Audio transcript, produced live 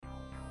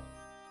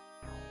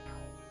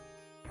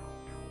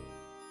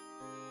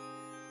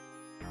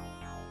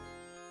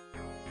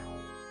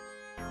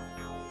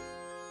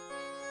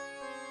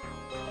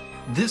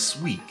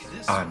This week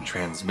on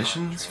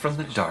Transmissions from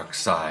the Dark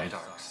Side,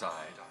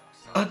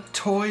 a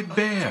toy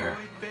bear,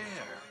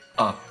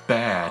 a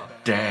bad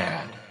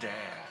dad.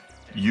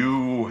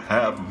 You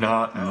have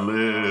not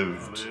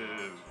lived.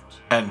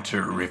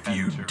 Enter if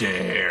you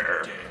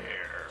dare.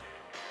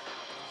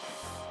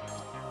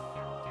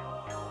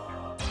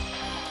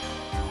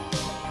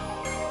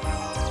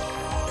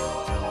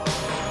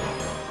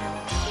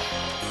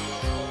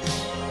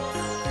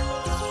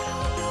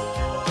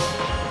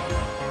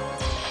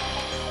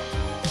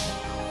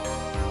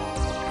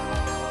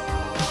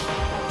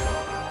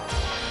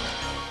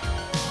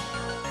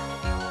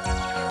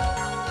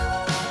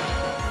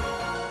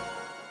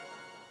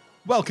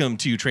 Welcome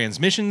to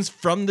Transmissions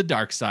from the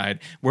Dark Side,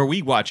 where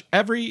we watch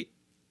every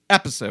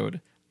episode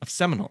of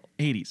seminal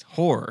 80s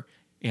horror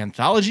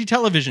anthology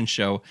television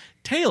show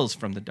Tales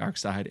from the Dark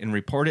Side and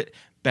report it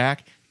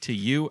back to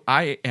you.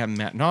 I am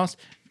Matt Noss,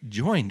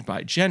 joined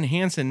by Jen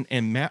Hansen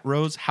and Matt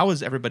Rose. How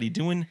is everybody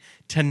doing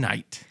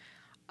tonight?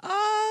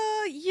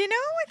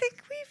 I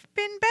think we've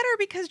been better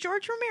because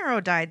George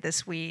Romero died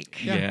this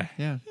week. Yeah.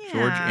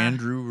 George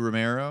Andrew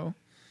Romero.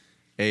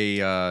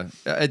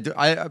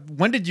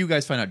 When did you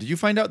guys find out? Did you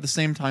find out the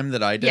same time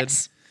that I did?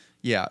 Yes.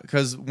 Yeah,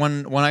 because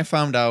when I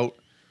found out,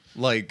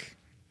 like,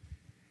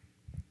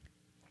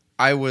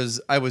 I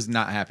was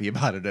not happy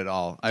about it at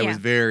all. I was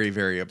very,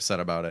 very upset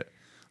about it.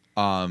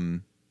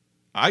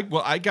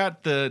 I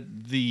got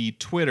the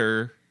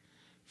Twitter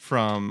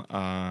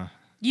from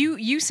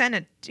You sent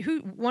it.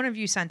 One of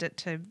you sent it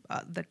to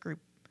the group?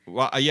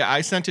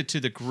 I sent it to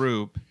the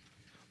group.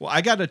 Well,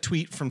 I got a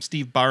tweet from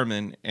Steve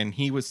Barman, and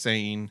he was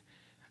saying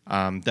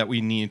that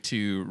we need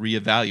to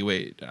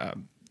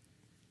reevaluate.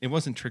 It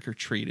wasn't Trick or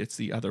Treat; it's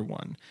the other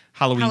one,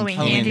 Halloween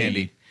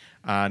Candy.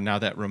 Now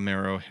that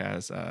Romero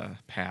has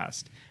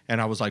passed, and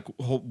I was like,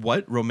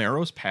 "What?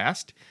 Romero's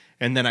passed?"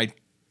 And then I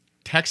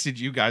texted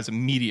you guys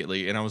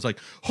immediately, and I was like,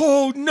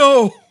 "Oh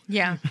no!"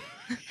 Yeah.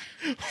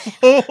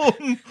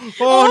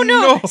 Oh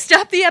no!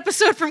 Stop the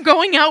episode from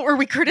going out where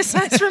we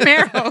criticize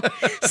Romero.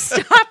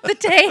 Stop the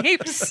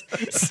tapes.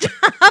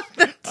 Stop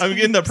the tapes. I'm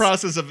in the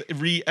process of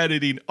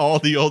re-editing all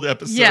the old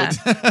episodes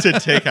to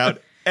take out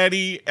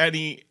any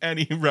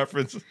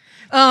reference.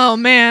 Oh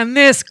man,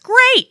 this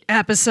great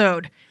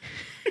episode.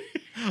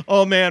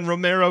 Oh man,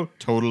 Romero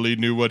totally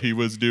knew what he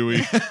was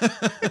doing.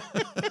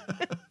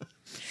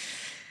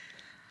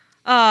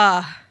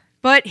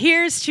 But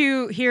here is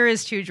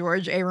to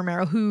George A.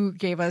 Romero, who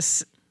gave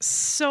us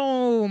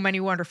so many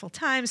wonderful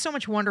times, so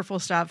much wonderful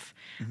stuff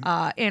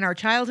in our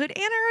childhood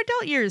and our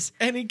adult years.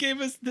 And he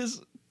gave us this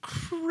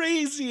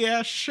crazy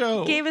ass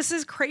show.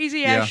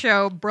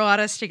 Show, brought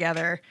us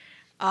together.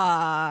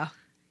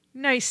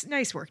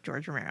 Nice work,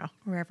 George Romero,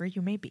 wherever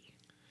you may be.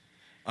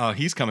 Oh,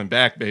 he's coming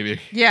back,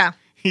 baby. Yeah.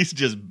 He's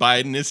just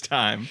biding his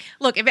time.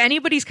 Look, if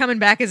anybody's coming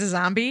back as a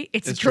zombie,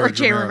 it's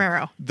George A.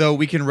 Romero. Though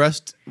we can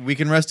rest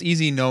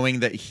easy knowing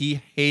that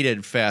he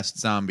hated fast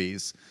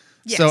zombies.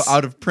 Yes. So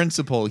out of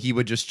principle, he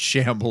would just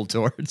shamble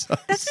towards us.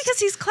 That's because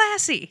he's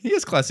classy. He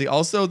is classy.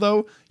 Also,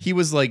 though, he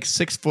was like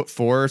 6'4"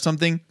 or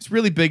something. He's a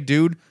really big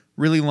dude,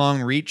 really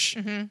long reach.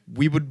 Mm-hmm.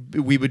 We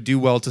would do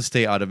well to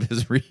stay out of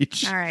his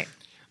reach. All right.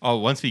 Oh,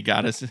 once he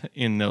got us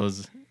in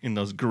those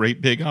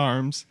great big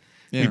arms.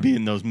 Yeah. We'd be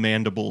in those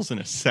mandibles in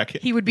a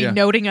second. He would be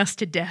noting us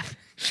to death.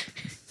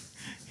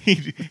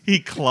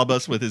 He'd club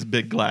us with his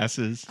big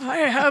glasses. I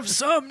have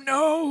some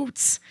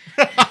notes.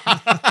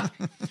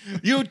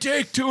 You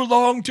take too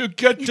long to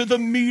get to the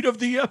meat of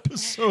the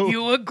episode.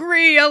 You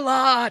agree a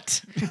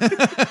lot.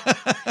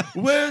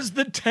 Where's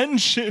the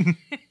tension?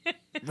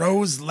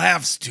 Rose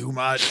laughs too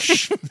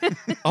much.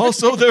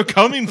 Also, they're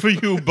coming for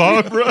you,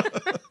 Barbara.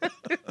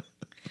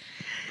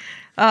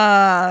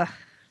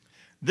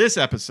 This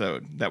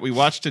episode that we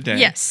watched today.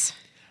 Yes.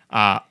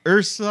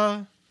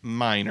 Ursa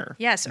Minor.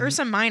 Yes,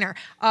 Ursa Minor.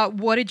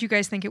 What did you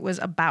guys think it was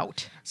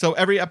about? So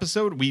every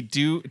episode, we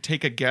do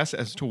take a guess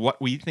as to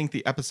what we think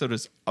the episode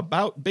is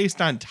about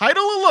based on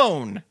title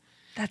alone.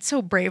 That's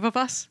so brave of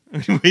us.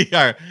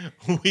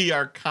 We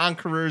are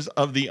conquerors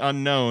of the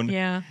unknown.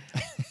 Yeah.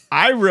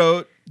 I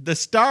wrote, the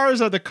stars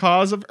are the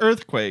cause of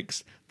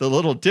earthquakes. The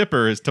Little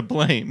Dipper is to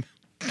blame.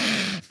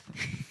 That's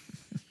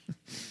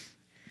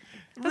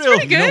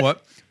pretty good. You know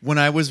what? When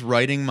I was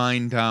writing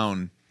mine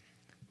down,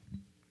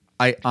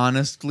 I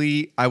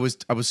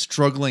was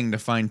struggling to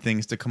find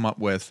things to come up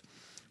with,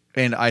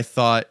 and I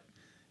thought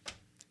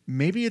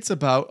maybe it's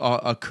about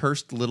a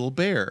cursed little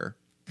bear.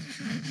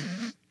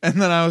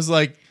 And then I was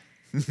like,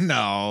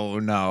 no.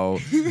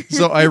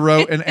 So I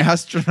wrote, an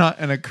astronaut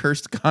and a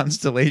cursed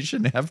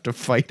constellation have to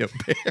fight a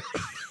bear.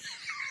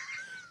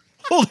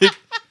 Hold it.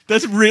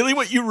 That's really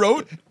what you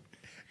wrote?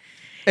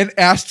 An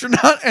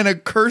astronaut and a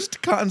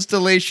cursed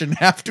constellation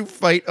have to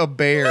fight a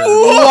bear.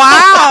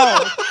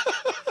 Wow.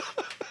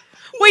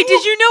 Wait,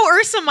 did you know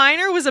Ursa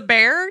Minor was a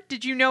bear?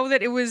 Did you know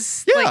that it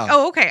was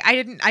okay.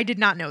 I did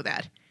not know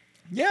that.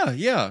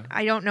 Yeah.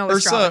 I don't know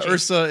astrology.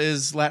 Ursa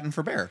is Latin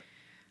for bear.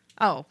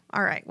 Oh,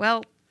 all right.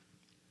 Well,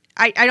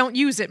 I don't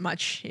use it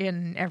much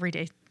in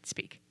everyday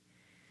speak.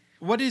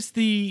 What's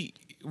the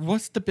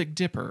Big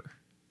Dipper?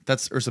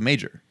 That's Ursa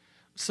Major.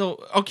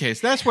 So okay,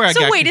 so that's where I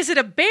So got. wait, is it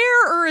a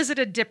bear or is it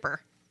a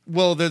dipper?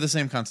 Well, they're the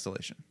same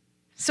constellation.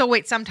 So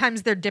wait,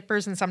 sometimes they're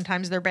dippers and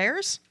sometimes they're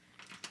bears?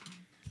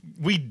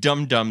 we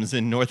dum-dums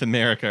in North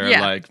America are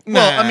Yeah. like,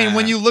 Well, I nah. mean,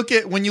 when you look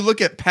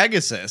at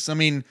Pegasus, I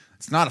mean,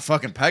 it's not a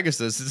fucking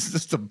Pegasus. It's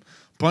just a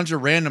bunch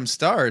of random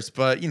stars.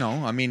 But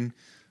I mean,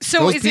 So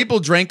those is people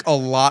drank a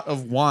lot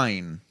of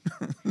wine.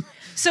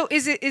 So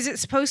is it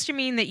supposed to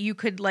mean that you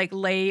could like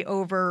lay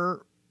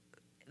over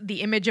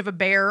the image of a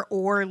bear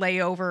or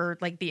lay over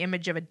like the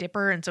image of a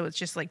dipper, and so it's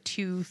just like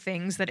two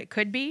things that it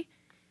could be?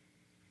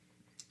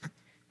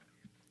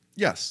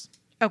 Yes.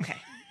 Okay.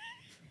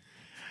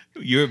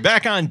 You're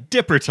back on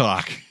Dipper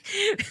Talk.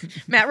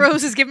 Matt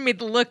Rose is giving me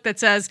the look that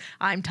says,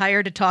 I'm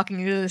tired of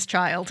talking to this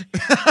child.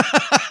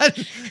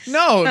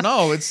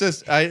 No, it's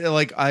just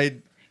every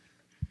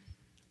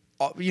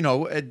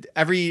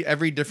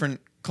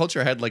different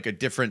culture had like a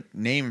different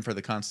name for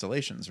the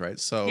constellations, right?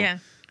 So Yeah.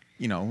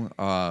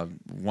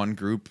 One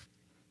group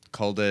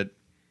called it,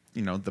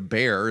 the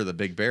bear, the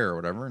big bear or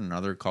whatever, and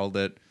another called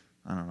it,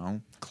 I don't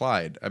know,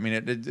 Clyde. I mean,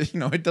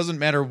 it doesn't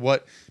matter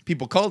what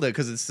people called it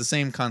because it's the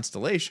same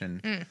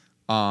constellation.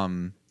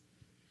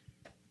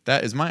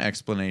 That is my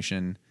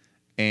explanation.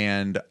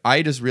 And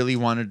I just really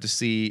wanted to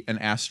see an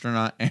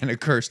astronaut and a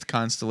cursed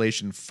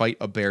constellation fight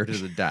a bear to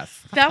the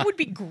death. That would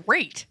be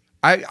great.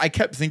 I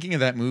kept thinking of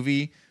that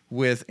movie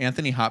with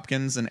Anthony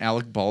Hopkins and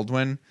Alec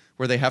Baldwin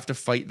where they have to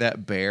fight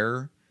that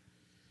bear.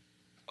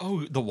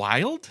 Oh, The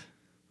Wild?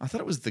 I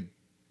thought it was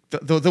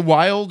the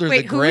Wild or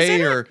Wait, the who was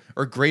Gray in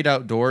or Great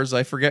Outdoors.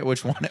 I forget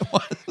which one it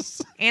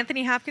was.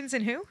 Anthony Hopkins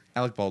and who?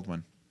 Alec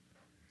Baldwin.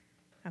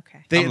 Okay.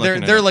 I'm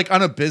looking it They're up. like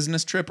on a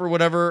business trip or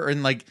whatever,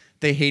 and like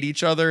they hate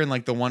each other, and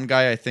like the one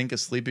guy I think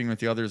is sleeping with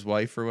the other's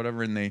wife or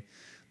whatever, and they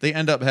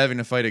end up having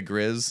to fight a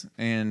grizz,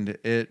 and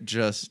it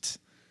just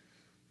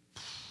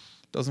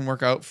doesn't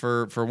work out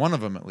for one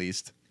of them at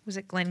least. Was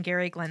it Glenn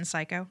Gary, Glenn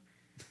Psycho?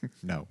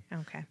 No.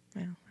 Okay.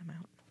 Well, I'm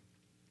out.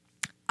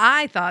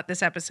 I thought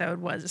this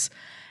episode was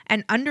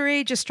an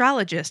underage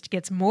astrologist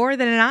gets more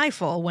than an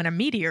eyeful when a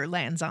meteor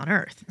lands on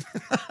Earth.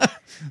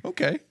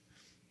 Okay.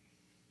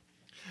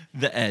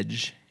 The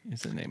Edge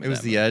is the name of It was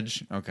that The movie.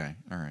 Edge. Okay.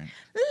 All right.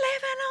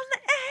 Living on the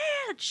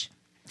edge.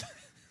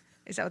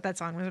 Is that what that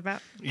song was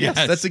about? Yes.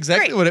 That's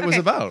exactly Great. what it was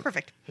Okay, about.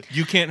 Perfect.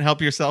 You can't help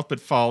yourself but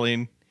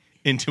falling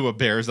into a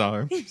bear's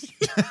arm. Living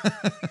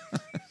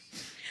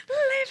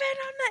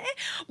on the edge.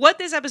 What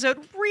this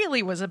episode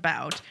really was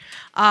about.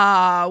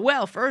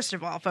 Well, first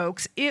of all,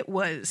 folks, it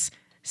was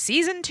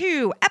Season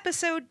 2,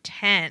 Episode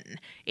 10.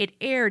 It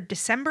aired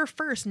December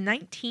 1st,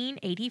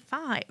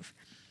 1985.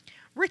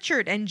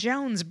 Richard and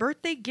Joan's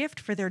birthday gift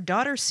for their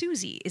daughter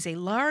Susie is a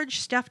large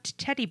stuffed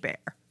teddy bear.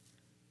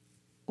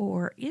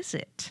 Or is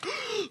it?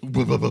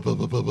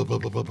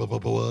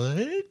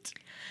 What?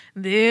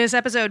 This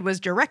episode was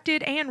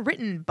directed and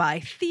written by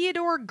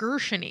Theodore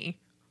Gershony,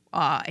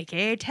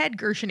 a.k.a. Ted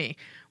Gershony.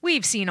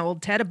 We've seen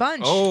old Ted a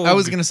bunch. Oh, I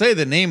was going to say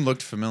the name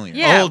looked familiar.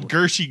 Yeah. old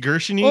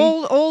Gershony.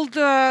 Old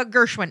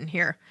Gershwin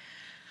here.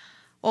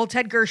 Old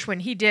Ted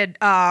Gershwin. He did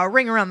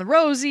Ring Around the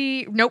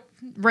Rosie. Nope.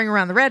 Ring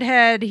Around the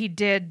Redhead. He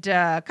did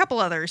a couple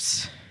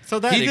others So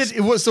that He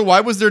did. So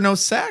why was there no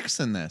sax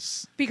in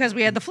this? because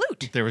we had the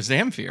flute. there was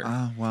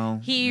Zamfir. Well,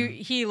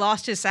 He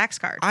lost his sax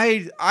card.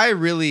 I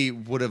really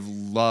would have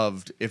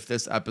loved if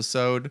this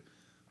episode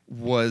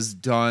was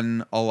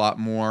done a lot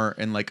more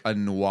in like a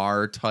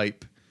noir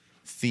type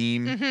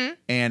theme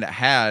and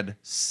had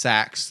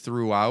sax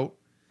throughout.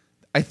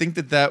 I think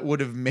that would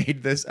have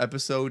made this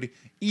episode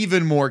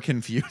even more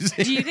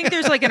confusing. Do you think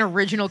there's like an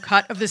original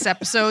cut of this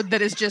episode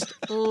that is just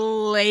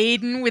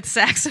laden with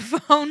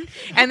saxophone?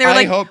 And they're I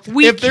like, hope-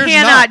 we if there's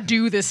cannot not-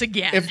 do this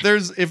again.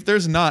 If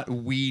there's not,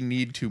 we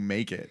need to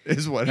make it.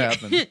 Is what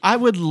happened. I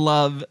would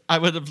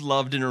have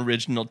loved an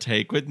original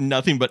take with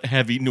nothing but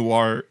heavy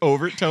noir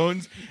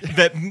overtones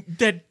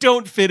that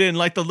don't fit in.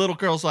 Like the little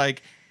girl's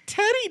like,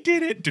 Teddy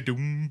did it.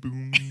 Da-dum,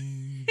 boom,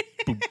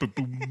 boom, boom,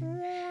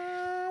 boom.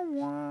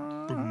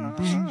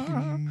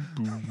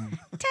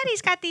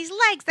 Teddy's got these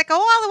legs that go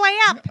all the way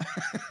up.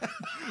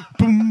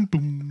 Boom,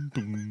 boom,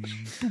 boom,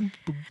 boom,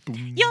 boom,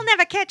 boom. You'll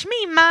never catch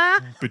me, Ma.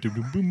 Ba-dum,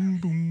 boom, boom,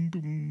 boom,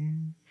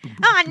 boom,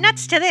 Oh, I'm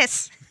nuts to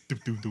this. dum,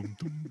 dum, dum,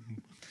 dum.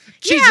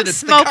 Yeah,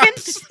 Jesus, I'm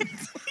it's the smoking.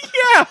 cops.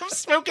 Yeah, I'm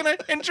smoking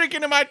and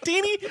drinking a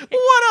martini.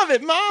 What of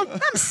it, Mom?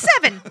 I'm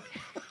 7.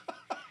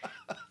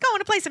 Going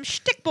to play some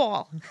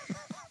stickball.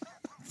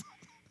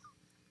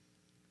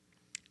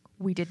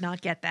 We did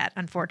not get that,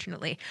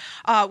 unfortunately.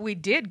 We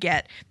did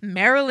get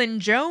Marilyn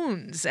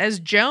Jones as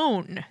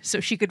Joan, so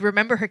she could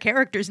remember her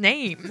character's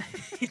name.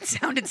 It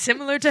sounded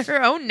similar to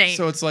her own name.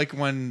 So it's like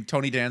when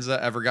Tony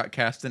Danza ever got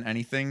cast in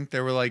anything,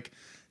 they were like,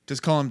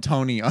 just call him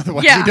Tony,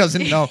 otherwise Yeah. he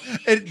doesn't know.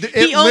 It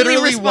He only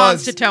literally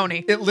responds was, to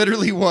Tony. It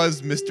literally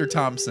was Mr.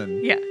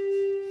 Thompson. Yeah.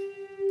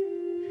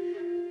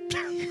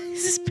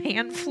 This is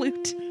pan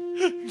flute.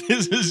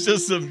 This is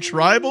just some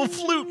tribal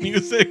flute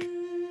music.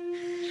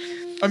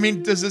 I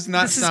mean, does this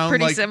not This is sound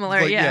pretty like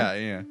similar, like, yeah.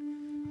 yeah.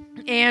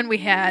 And we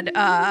had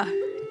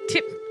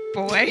Tip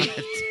Boy.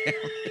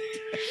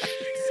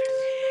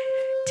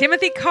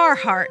 Timothy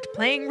Carhart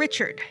playing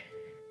Richard.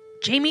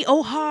 Jamie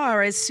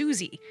O'Hare as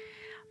Susie.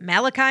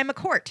 Malachi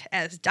McCourt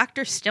as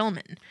Dr.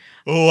 Stillman.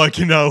 Oh, I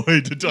cannot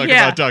wait to talk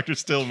Yeah. about Dr.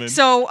 Stillman.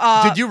 So,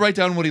 Did you write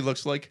down what he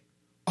looks like?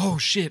 Oh,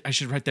 shit. I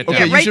should write that Okay,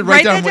 down. you write, should write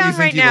write down that what you down think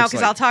right he now looks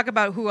because like. I'll talk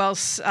about who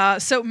else.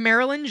 So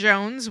Marilyn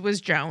Jones was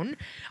Joan.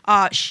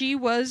 She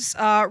was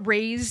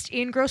raised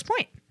in Grosse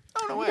Pointe.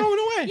 Oh, no way. No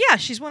way. Yeah,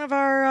 she's one of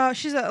our.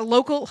 She's a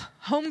local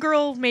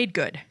homegirl made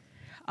good.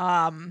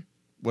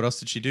 What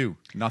else did she do?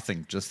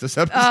 Nothing. Just this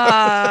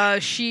episode.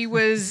 She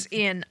was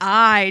in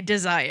I,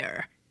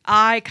 Desire.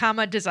 I,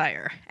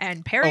 Desire.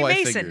 And Perry Oh, I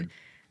Mason, figured.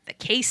 The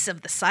Case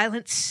of the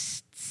Silent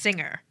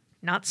Singer,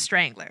 not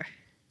Strangler.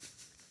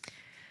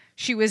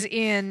 She was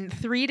in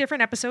 3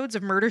 different episodes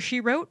of Murder,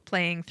 She Wrote,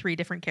 playing 3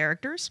 different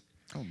characters.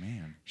 Oh,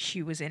 man.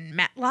 She was in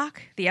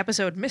Matlock, the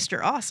episode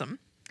Mr. Awesome.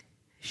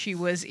 She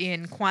was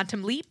in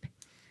Quantum Leap.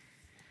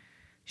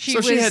 She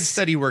had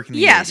steady work in the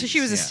Yeah, 80s, so she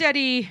was a yeah.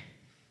 steady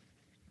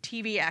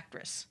TV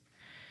actress.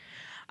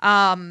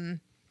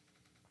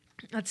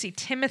 Let's see,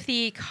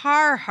 Timothy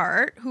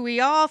Carhart, who we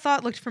all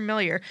thought looked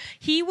familiar.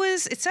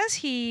 It says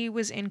he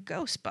was in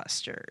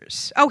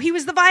Ghostbusters. Oh, he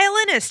was the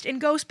violinist in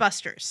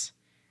Ghostbusters.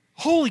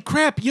 Holy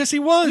crap. Yes, he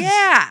was.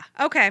 Yeah.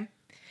 Okay.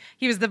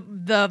 He was the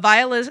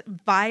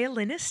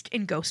violinist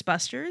in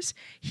Ghostbusters.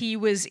 He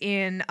was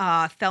in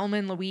Thelma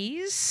and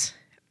Louise.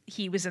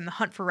 He was in The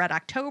Hunt for Red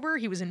October.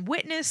 He was in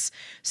Witness.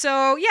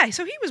 So yeah,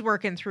 so he was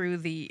working through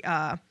the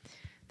 80s,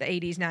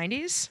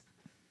 90s.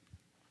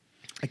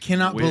 I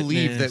cannot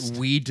believe Witnessed. that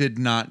we did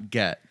not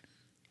get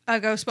A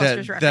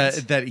Ghostbusters that,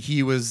 reference. that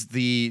he was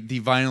the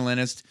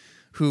violinist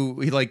who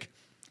he like.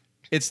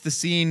 It's the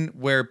scene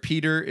where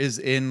Peter is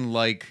in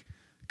like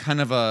kind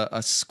of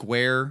a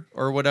square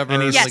or whatever,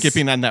 And he's Yes.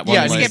 skipping on that one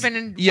yeah, leg. and he's, Skipping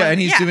and yeah, one-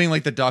 and he's yeah. doing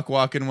like the duck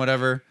walk and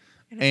whatever,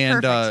 And and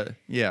it's perfect.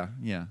 yeah.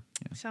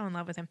 So in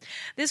love with him.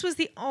 This was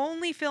the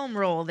only film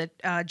role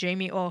that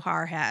Jamie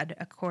O'Hare had,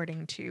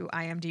 according to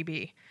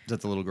IMDb. Is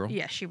that the little girl?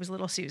 Yes, she was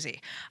little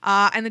Susie.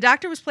 And the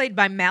doctor was played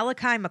by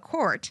Malachi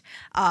McCourt.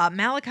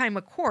 Malachi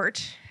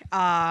McCourt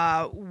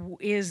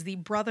is the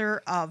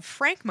brother of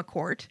Frank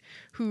McCourt,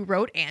 who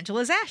wrote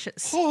Angela's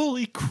Ashes.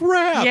 Holy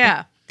crap.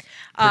 Yeah.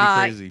 Pretty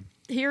crazy.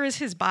 Here is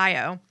his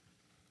bio.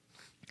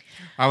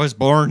 I was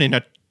born in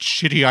a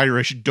shitty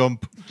Irish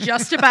dump.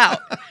 Just about.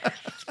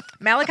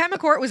 Malachi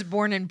McCourt was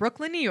born in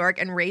Brooklyn, New York,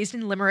 and raised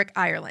in Limerick,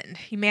 Ireland.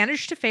 He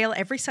managed to fail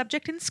every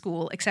subject in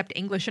school except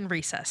English and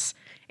recess.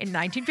 In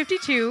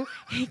 1952,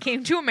 he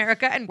came to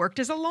America and worked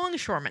as a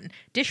longshoreman,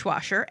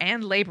 dishwasher,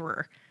 and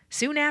laborer.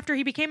 Soon after,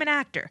 he became an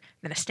actor,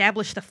 then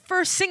established the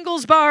first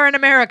singles bar in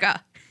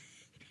America.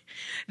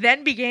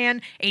 Then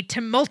began a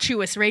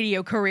tumultuous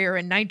radio career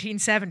in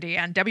 1970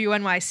 on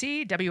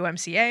WNYC,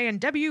 WMCA, and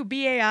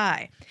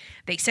WBAI.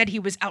 They said he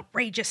was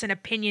outrageous and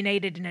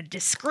opinionated and a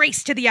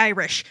disgrace to the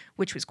Irish,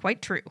 which was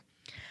quite true.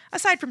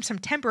 Aside from some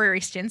temporary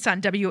stints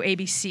on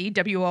WABC,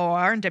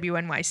 WOR, and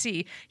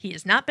WNYC, he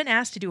has not been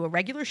asked to do a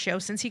regular show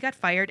since he got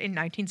fired in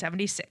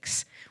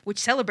 1976, which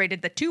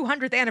celebrated the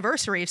 200th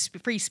anniversary of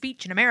free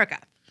speech in America.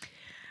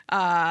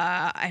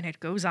 And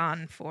it goes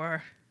on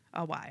for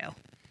a while.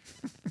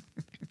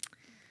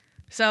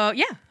 So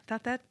yeah,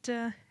 thought that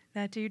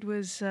that dude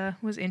was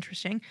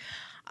interesting.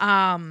 Do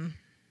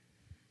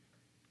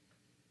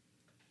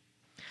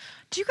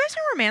you guys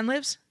know where man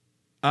lives?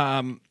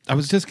 I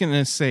was just going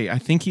to say, I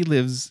think he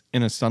lives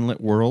in a sunlit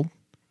world.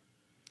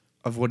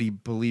 Of what he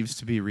believes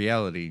to be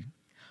reality.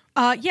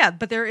 Yeah,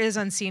 but there is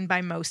Unseen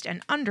by Most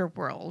an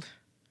underworld,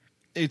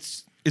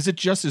 Is it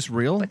just as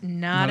real? but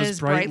not as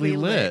brightly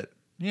lit.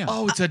 Yeah.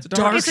 Oh, it's a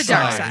dark It's a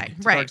dark side,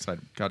 It's a right? Dark side.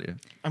 Got you.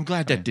 I'm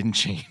glad that didn't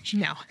change.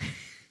 No.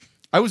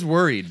 I was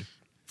worried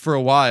for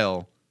a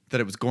while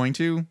that it was going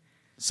to.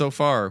 So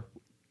far,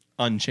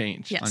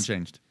 Unchanged. Yes.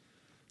 unchanged.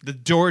 The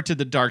door to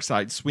the dark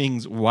side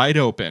swings wide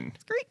open,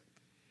 Great.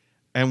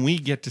 and we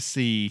get to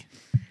see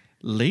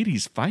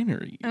ladies'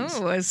 fineries.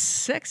 Oh, a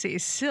sexy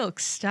silk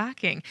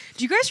stocking.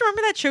 Do you guys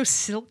remember that show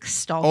Silk Oh,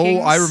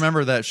 Stockings? I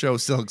remember that show,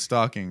 Silk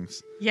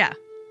Stockings. Yeah.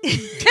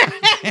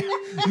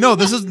 No,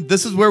 this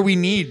is where we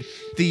need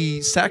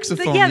the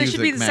saxophone. Yeah, there music,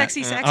 should be the Matt.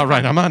 sexy saxophone. All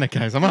right, I'm on it,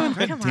 guys. I'm on it.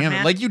 Come on, Damn it!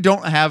 Matt. Like you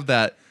don't have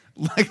that.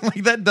 Like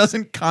that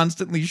doesn't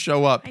constantly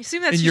show up. I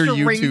assume that's in just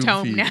your a YouTube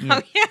ringtone feed. now.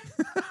 Yeah.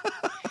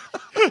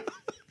 Yeah.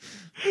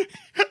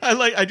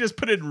 I just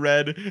put in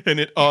red, and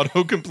it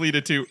auto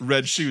completed to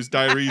Red Shoes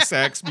Diary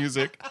sax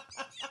music.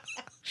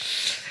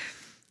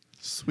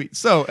 Sweet.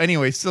 So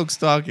anyway, Silk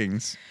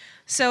Stockings.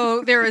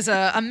 So there is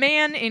a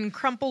man in a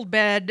crumpled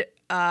bed,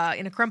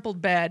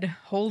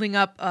 holding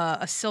up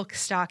a silk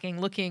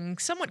stocking, looking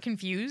somewhat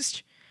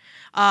confused,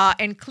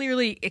 and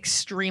clearly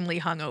extremely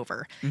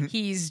hungover. Mm-hmm.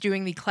 He's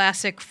doing the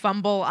classic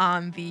fumble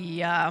on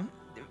the.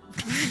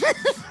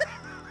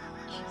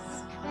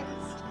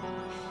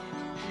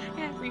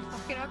 Every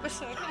fucking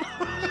episode.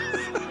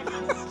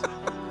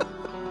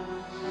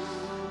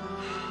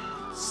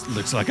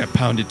 Looks like I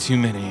pounded too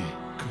many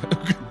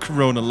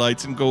Corona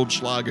Lights and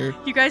Goldschlager.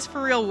 You guys,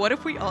 for real, what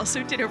if we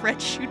also did a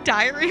Red Shoe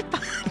Diary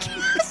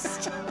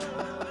podcast?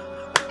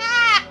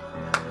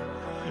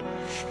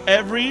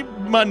 Every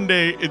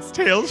Monday, it's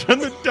Tales from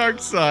the Dark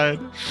Side.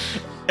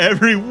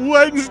 Every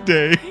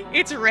Wednesday,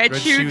 It's Red,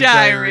 Red Shoe Shoe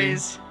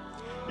Diaries.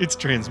 it's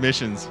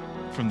Transmissions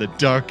from the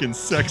Dark and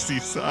Sexy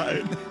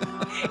Side.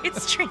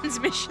 It's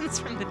Transmissions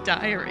from the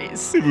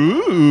Diaries.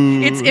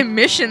 Ooh. It's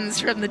Emissions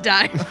from the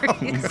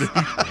Diaries.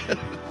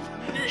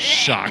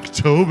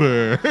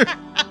 Shocktober.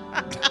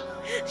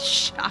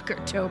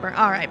 Shockertober.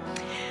 All right.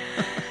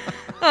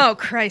 Oh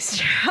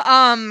Christ.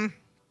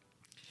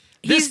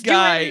 This He's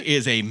guy doing-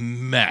 is a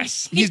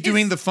mess. He's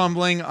doing the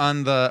fumbling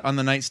on the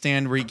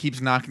nightstand where he keeps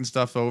knocking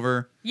stuff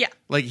over. Yeah.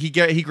 Like he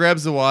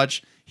grabs the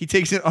watch, he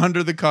takes it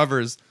under the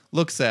covers,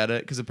 looks at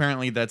it because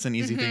apparently that's an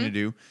easy thing to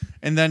do,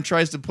 and then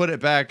tries to put it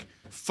back,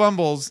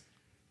 fumbles,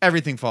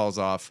 everything falls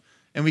off,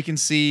 and we can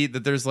see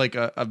that there's like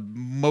a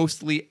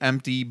mostly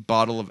empty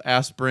bottle of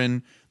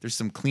aspirin. There's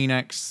some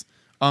Kleenex.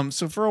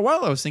 So for a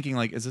while I was thinking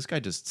like, is this guy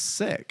just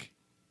sick?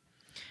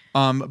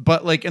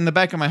 But like in the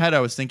back of my head I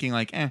was thinking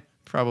like,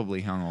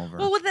 probably hungover.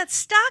 Well, with that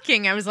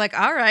stocking, I was like,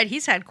 all right,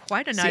 he's had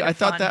quite a night. See, of I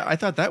thought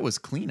fun. that was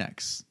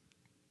Kleenex.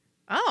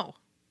 Oh.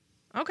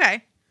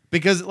 Okay.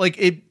 Because like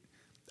it,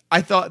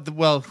 I thought.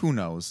 Well, who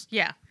knows?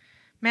 Yeah.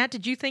 Matt,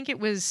 did you think it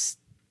was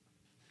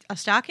a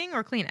stocking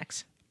or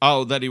Kleenex?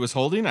 Oh, that he was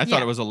holding? I thought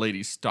Yeah. it was a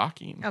lady's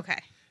stocking. Okay.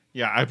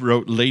 Yeah, I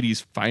wrote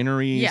ladies'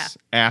 fineries, Yeah.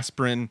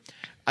 aspirin.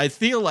 I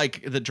feel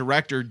like the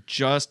director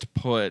just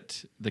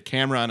put the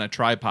camera on a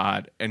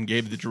tripod and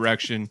gave the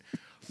direction,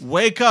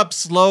 wake up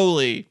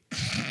slowly.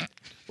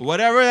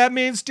 Whatever that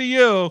means to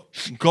you,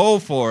 go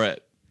for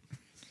it.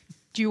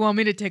 Do you want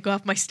me to take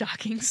off my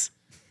stockings?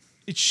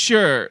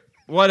 Sure.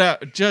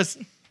 Just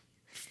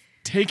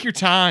take your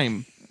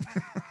time.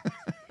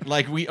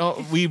 Like we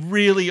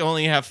really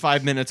only have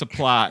 5 minutes of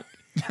plot.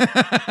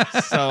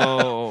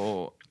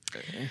 So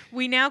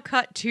We now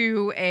cut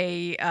to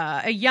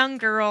a young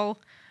girl.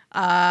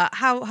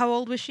 How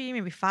old was she?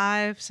 Maybe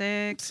 5,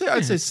 6?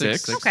 I'd say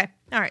Six. six. Okay.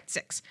 All right,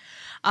 6.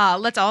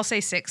 Let's all say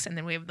 6, and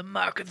then we have the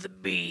mark of the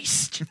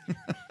beast.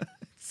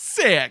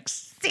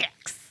 6.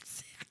 6.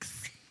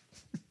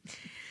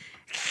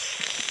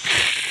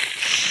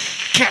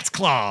 Cat's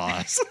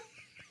claws.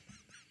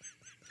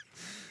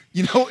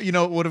 You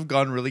know what would have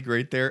gone really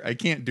great there? I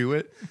can't do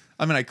it.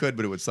 I mean, I could,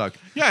 but it would suck.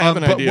 Yeah, I have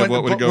an But idea of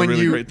what would but go when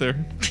really you- great there.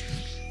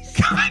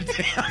 God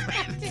damn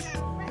it.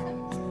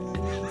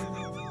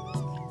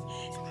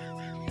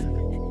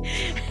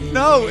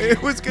 No,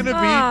 it was going to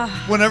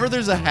Ah. be whenever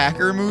there's a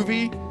hacker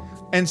movie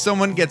and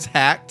someone gets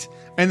hacked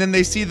and then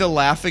they see the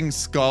laughing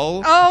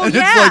skull. Oh, and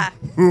yeah.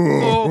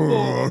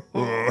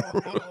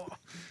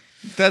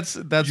 It's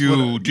like, that's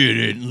You what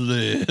didn't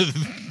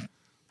live.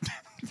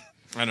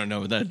 I don't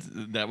know.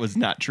 That was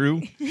not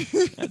true.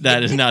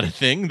 That is not a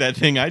thing. That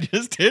thing I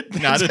just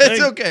did, not a thing.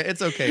 it's okay.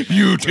 It's okay.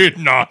 You did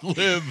not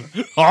live.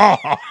 Oh.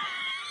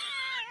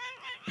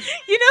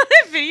 You know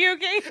that video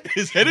game?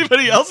 Is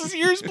anybody else's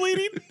ears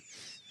bleeding?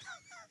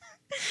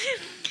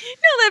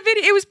 No, that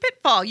video. It was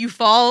Pitfall. You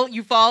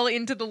fall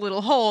into the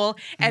little hole,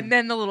 and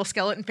then the little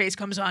skeleton face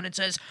comes on and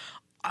says,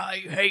 "I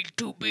hate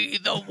to be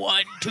the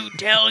one to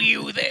tell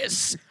you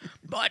this,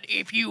 but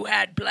if you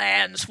had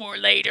plans for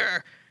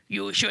later,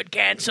 you should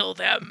cancel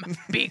them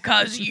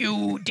because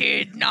you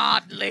did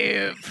not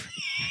live.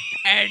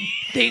 And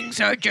things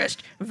are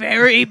just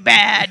very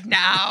bad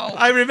now."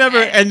 I remember,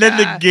 and then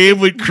the game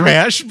would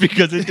crash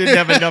because it didn't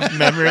have enough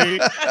memory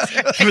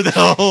for the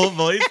whole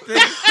voice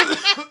thing.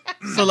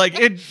 So, like,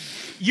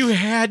 you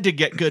had to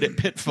get good at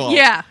Pitfall.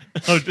 Yeah.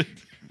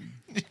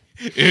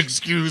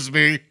 Excuse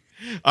me.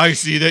 I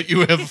see that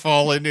you have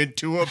fallen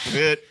into a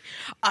pit.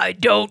 I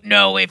don't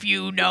know if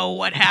you know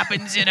what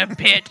happens in a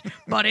pit,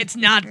 but it's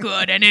not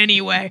good. And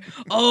anyway,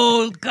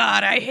 oh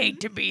God, I hate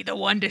to be the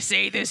one to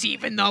say this,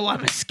 even though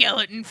I'm a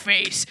skeleton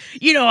face.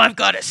 You know, I've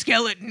got a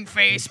skeleton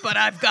face, but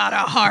I've got a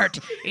heart.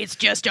 It's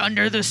just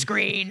under the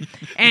screen.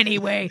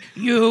 Anyway,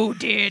 you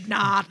did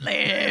not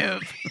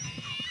live.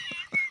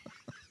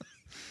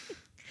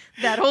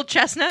 That old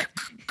chestnut?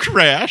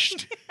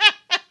 Crashed.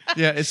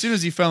 Yeah, as soon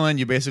as you fell in,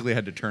 you basically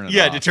had to turn it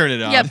Yeah, off. to turn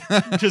it on.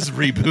 Yep. Just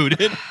reboot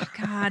it.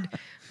 God.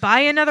 Buy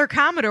another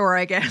Commodore,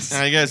 I guess.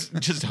 I guess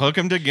just hook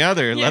them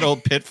together. Let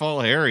old Pitfall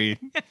Harry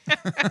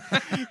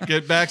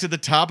get back to the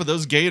top of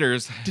those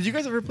gators. Did you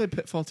guys ever play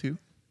Pitfall 2?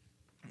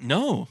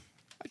 No.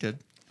 I did.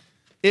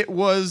 It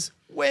was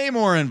way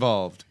more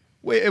involved.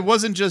 It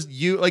wasn't just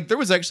you. Like, there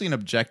was actually an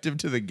objective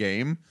to the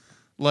game.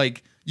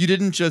 Like, you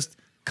didn't just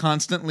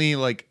constantly,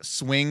 like,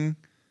 swing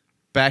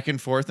back and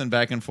forth and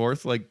back and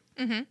forth. Like,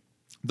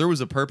 there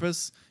was a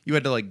purpose. You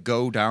had to, like,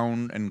 go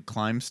down and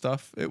climb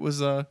stuff. It was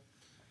a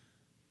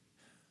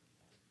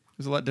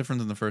lot different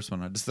than the first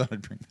one. I just thought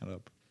I'd bring that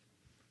up.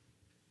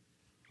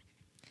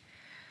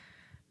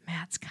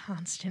 Matt's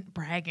constant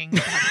bragging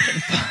about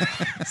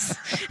Pitfalls.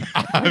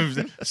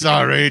 I'm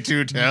sorry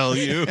to tell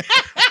you.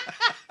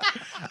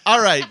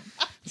 All right.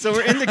 So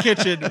we're in the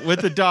kitchen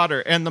with the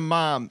daughter and the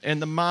mom.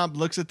 And the mom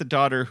looks at the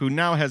daughter, who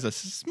now has a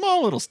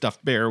small little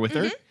stuffed bear with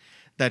her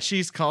that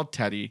she's called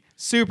Teddy.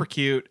 Super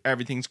cute.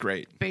 Everything's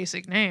great.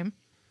 Basic name.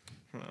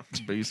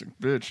 Basic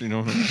bitch, you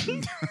know.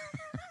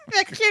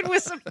 That kid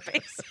was a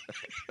basic.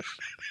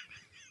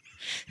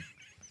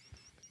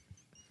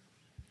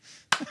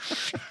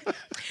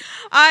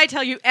 I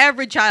tell you,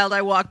 every child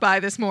I walk by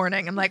this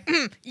morning, I'm like,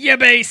 you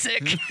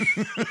basic.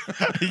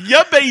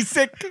 Ya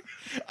basic.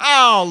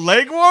 Oh,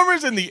 leg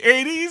warmers in the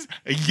 80s?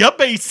 Ya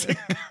basic.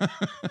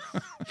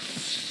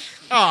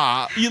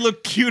 Ah, you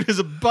look cute as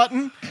a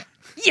button.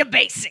 You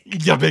basic.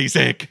 Ya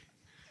basic.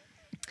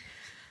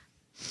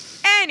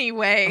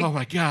 Anyway, Oh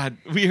my God,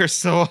 we are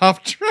so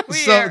off track. We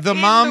So are the in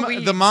mom, the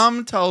weeds. the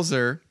mom tells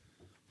her,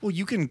 "Well,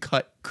 you can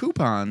cut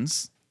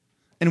coupons,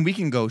 and we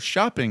can go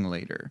shopping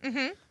later."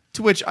 Mm-hmm.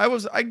 To which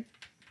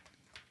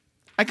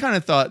I kind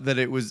of thought that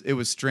it was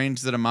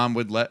strange that a mom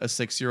would let a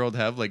 6-year-old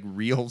have like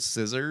real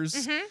scissors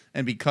Mm-hmm.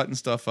 and be cutting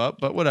stuff up.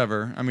 But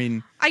whatever. I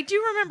mean, I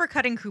do remember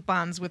cutting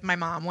coupons with my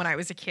mom when I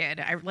was a kid.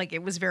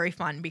 It was very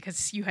fun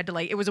because you had to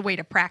it was a way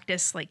to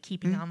practice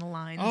keeping on the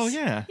lines. Oh,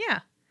 yeah. Yeah.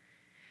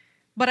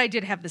 But I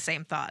did have the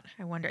same thought.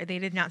 I wonder, they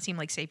did not seem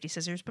like safety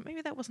scissors, but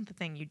maybe that wasn't the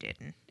thing you did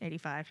in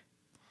 85.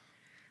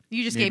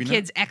 You just Maybe gave not.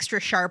 kids extra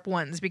sharp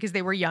ones because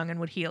they were young and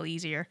would heal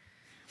easier.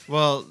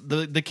 Well,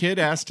 the kid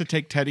asked to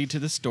take Teddy to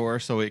the store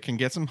so it can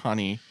get some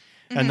honey.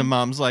 And Mm-hmm. the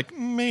mom's like,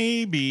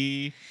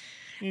 maybe.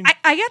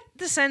 I get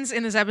the sense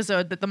in this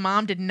episode that the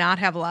mom did not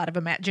have a lot of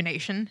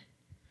imagination.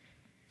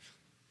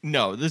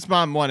 No, this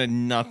mom wanted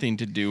nothing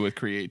to do with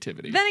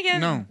creativity. Then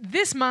again, No.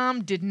 this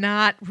mom did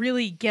not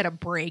really get a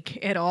break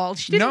at all.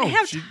 She didn't No,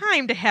 have she-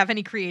 time to have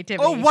any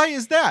creativity. Oh, why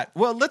is that?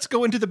 Well, let's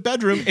go into the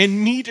bedroom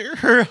and meet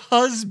her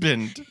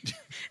husband.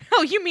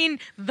 Oh, you mean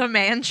the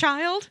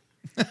man-child?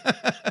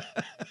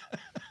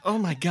 Oh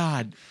my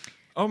God.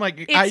 Oh my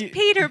God. It's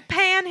Peter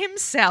Pan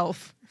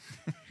himself.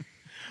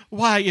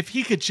 Why, if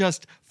he could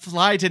just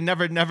fly to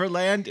Never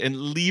Neverland and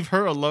leave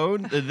her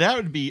alone, that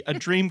would be a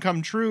dream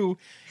come true.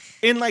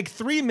 In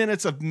 3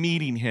 minutes of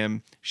meeting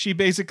him, she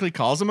basically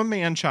calls him a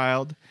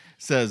man-child,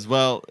 says,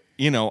 well,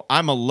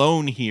 I'm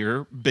alone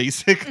here,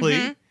 basically.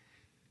 Mm-hmm.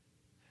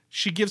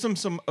 She gives him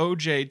some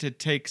OJ to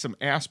take some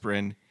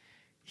aspirin.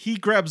 He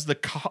grabs the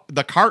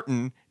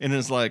carton and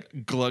is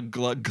like, glug,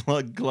 glug,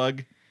 glug,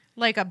 glug.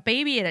 Like a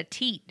baby at a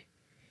teat.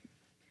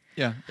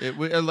 yeah,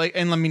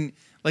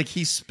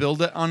 he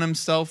spilled it on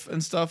himself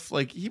and stuff.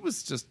 Like he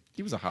was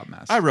a hot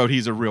mess. I wrote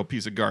he's a real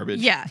piece of garbage.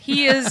 Yeah,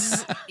 he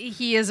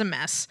is a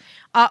mess.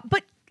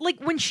 But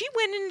when she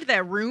went into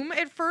that room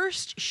at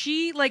first,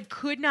 she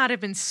could not have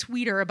been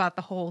sweeter about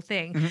the whole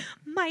thing.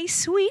 Mm-hmm. My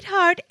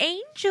sweetheart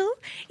angel,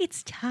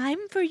 it's time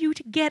for you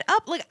to get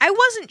up. I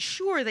wasn't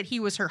sure that he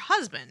was her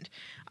husband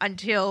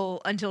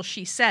until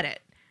she said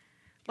it.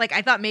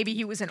 I thought maybe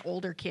he was an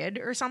older kid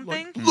or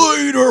something.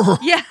 Later.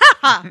 Yeah.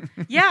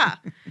 Yeah.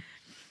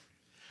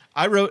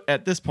 I wrote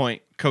at this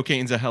point,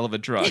 cocaine's a hell of a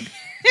drug.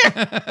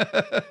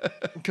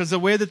 Because the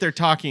way that they're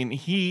talking,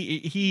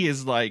 he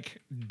is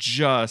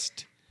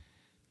just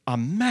a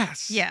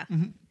mess. Yeah.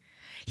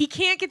 He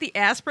can't get the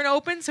aspirin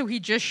open, so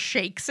he just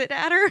shakes it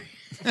at her.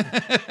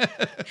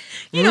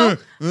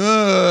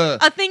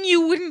 A thing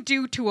you wouldn't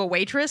do to a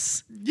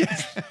waitress.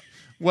 Yeah.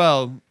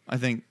 Well, I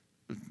think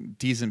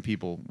decent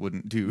people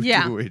wouldn't do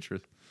Yeah. to a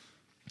waitress.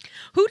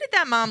 Who did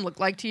that mom look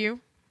like to you?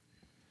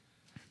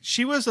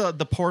 She was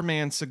the poor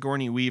man's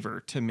Sigourney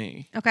Weaver to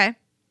me. Okay.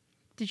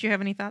 Did you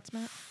have any thoughts,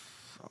 Matt?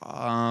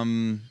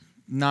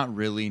 Not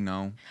really.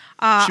 No.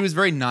 Uh, She was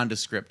very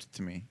nondescript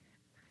to me.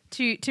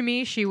 To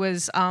me, she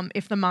was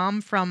if the mom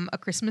from A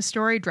Christmas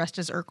Story dressed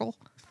as Urkel.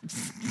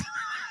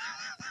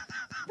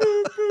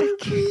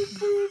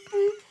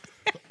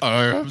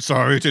 I am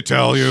sorry to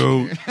tell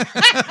you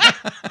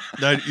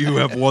that you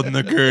have won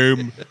the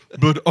game,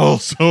 but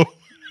also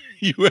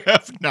you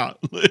have not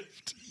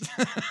lived. It's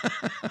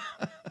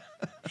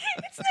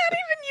not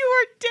even you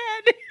are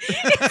dead.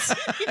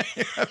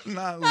 It's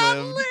Not not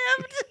lived.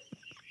 lived.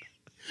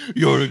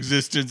 Your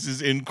existence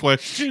is in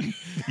question.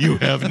 You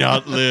have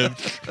not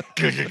lived.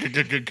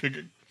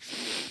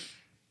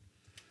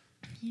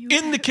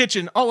 In the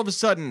kitchen, all of a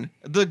sudden,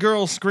 the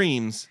girl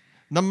screams.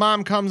 The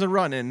mom comes a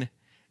running.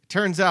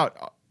 Turns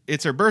out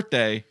it's her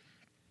birthday.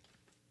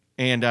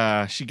 And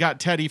she got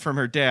Teddy from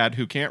her dad,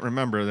 who can't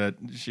remember that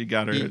she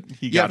got her.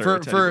 He got her a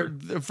teddy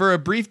bear. for a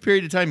brief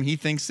period of time, he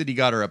thinks that he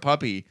got her a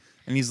puppy,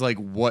 and he's like,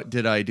 "What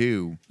did I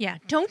do?" Yeah.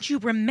 Don't you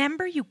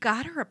remember you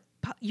got her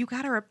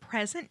a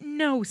present?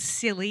 No,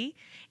 silly.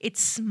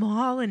 It's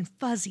small and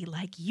fuzzy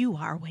like you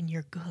are when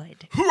you're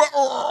good.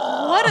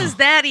 What does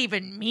that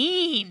even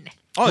mean?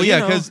 Oh, Well, you yeah,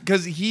 know.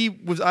 because he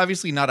was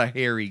obviously not a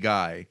hairy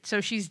guy. So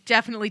she's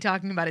definitely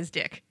talking about his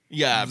dick.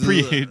 Yeah, a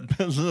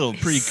little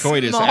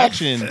pre-coitus Small,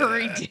 action.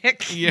 furry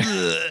dick.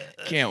 Yeah.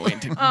 Can't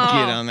wait to get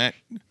on that.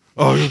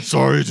 Oh, I'm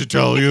sorry to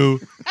tell you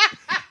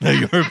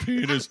that your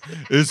penis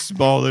is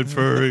small and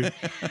furry.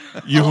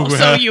 You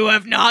So you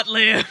have not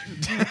lived.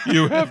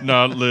 you have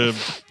not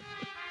lived.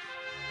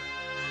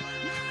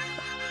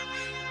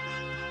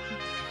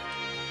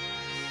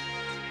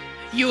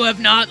 You have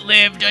not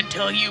lived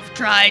until you've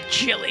tried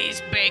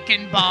Chili's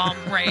bacon bomb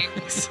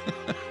rings.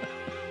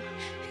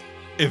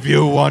 If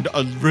you want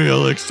a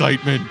real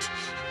excitement,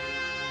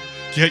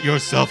 get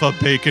yourself a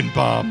bacon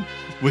bomb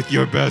with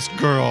your best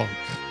girl.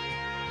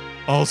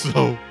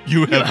 Also,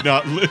 you have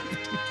not lived.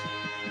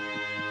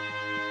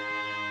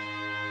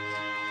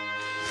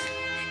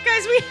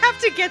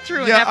 to get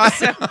through an Yeah,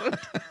 episode.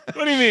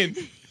 What do you mean?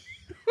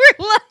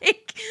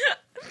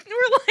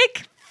 We're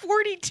like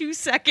 42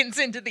 seconds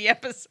into the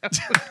episode.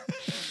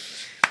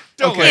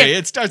 Don't Okay. worry,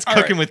 it starts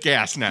cooking with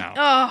gas now.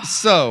 Oh,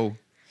 So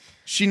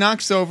she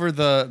knocks over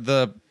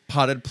the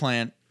potted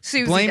plant.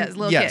 Susie does,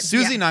 little yeah, kid,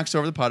 Susie yeah. knocks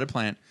over the potted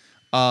plant.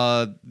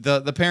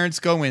 The parents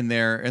go in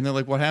there and they're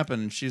like, "What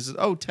happened?" And she says,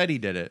 "Oh, Teddy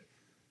did it."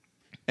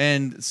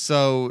 And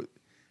so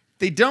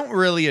they don't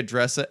really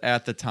address it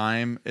at the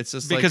time. It's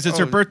just Because like, it's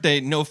her oh,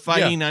 birthday. No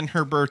fighting on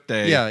her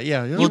birthday. Yeah.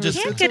 you just-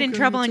 can't it's get in okay,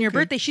 trouble it's on your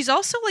okay. birthday. She's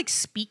also like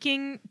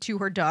speaking to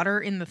her daughter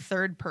in the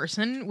third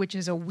person, which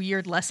is a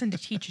weird lesson to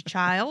teach a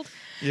child.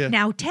 Yeah.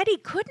 Now, Teddy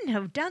couldn't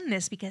have done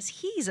this because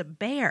he's a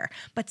bear,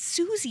 but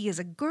Susie is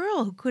a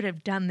girl who could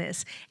have done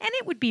this, and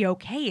it would be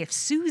okay if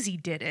Susie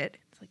did it.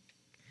 It's like,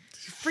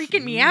 you're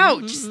freaking me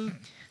out. Just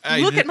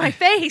look at my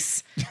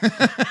face.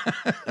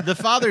 The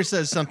father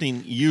says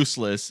something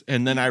useless,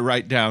 and then I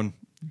write down,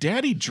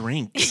 Daddy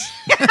drinks.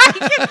 I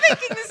kept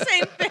thinking the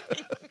same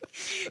thing.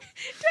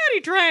 Daddy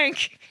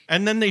drank.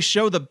 And then they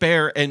show the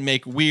bear and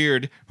make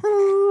weird.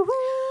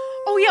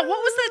 Oh, yeah. What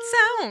was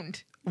that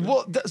sound?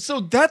 Well, so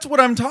that's what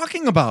I'm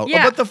talking about.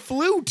 Yeah. About the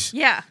flute.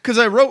 Yeah. Because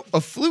I wrote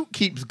a flute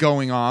keeps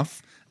going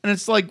off, and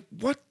it's like,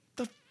 what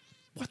the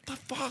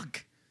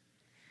fuck?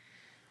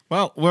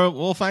 Well,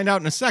 we'll find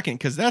out in a second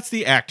because that's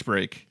the act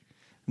break.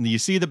 And you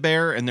see the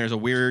bear, and there's a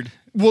weird.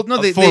 Well,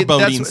 no,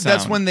 foreboding that's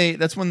sound. when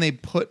they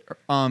put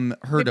her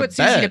They to put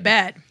bed. Susie to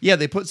bed. Yeah,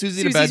 they put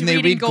Susie to Susie's bed and they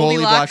reading read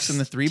Goldilocks Goldilocks and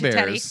the Three to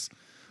Teddy. Bears.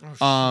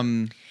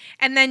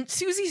 And then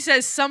Susie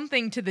says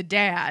something to the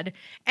dad,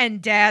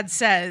 and Dad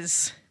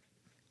says,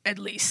 "At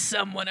least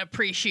someone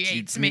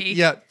appreciates me."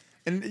 Yeah,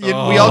 and we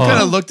all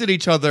kind of looked at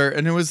each other,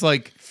 and it was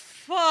like,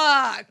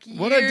 Fuck you.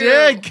 what a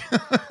dick.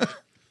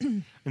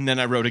 And then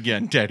I wrote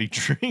again, Daddy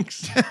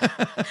drinks.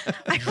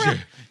 I wrote,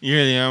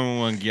 You're the only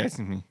one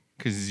guessing me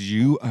because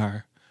you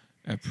are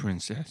a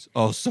princess.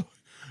 Also,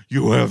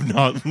 you have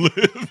not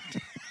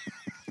lived.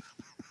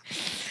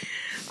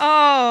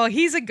 oh,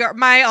 he's a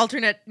my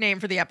alternate name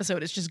for the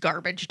episode is just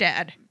Garbage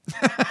Dad.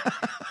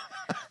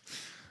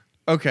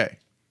 Okay,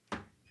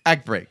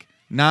 act break.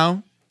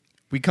 Now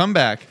we come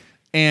back,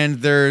 and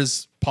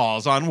there's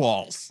Paws on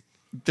walls.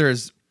 paw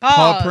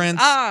Paws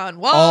prints on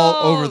all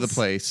over the walls.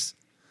 place,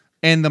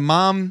 and the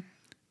mom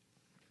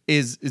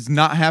is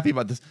not happy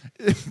about this.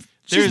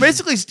 She's There's-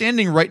 basically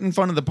standing right in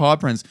front of the paw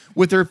prints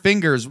with her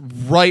fingers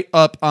right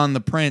up on the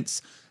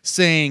prints,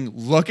 saying,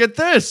 "Look at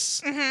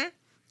this."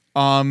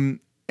 And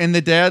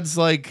the dad's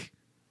like,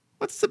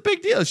 "What's the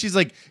big deal?" She's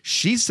like,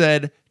 "She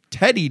said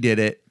Teddy did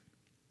it.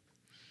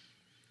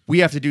 We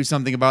have to do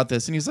something about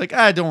this." And he's like,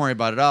 "Don't worry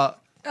about it. I'll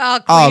I'll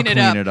clean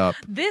clean it up."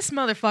 This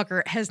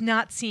motherfucker has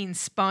not seen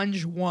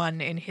Sponge 1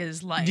 in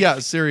his life. Yeah,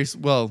 serious.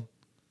 Well,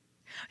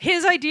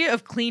 His idea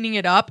of cleaning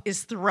it up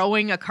is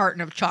throwing a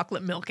carton of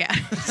chocolate milk at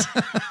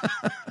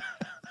it.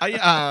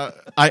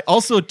 I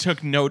also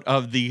took note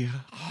of the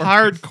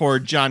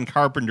hardcore John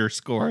Carpenter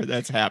score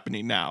that's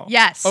happening now.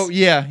 Yes. oh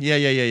yeah.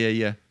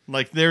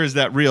 Like there is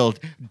that real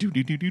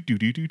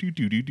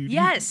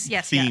Yes,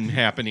 yes, theme yes.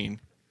 happening.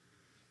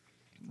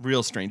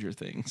 Real Stranger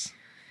Things.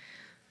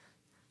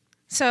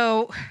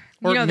 So,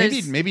 Or maybe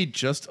there's maybe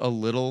just a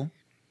little.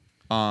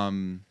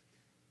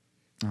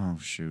 Oh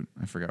shoot!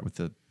 I forgot what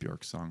the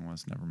Bjork song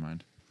was. Never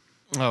mind.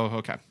 Oh,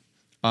 okay.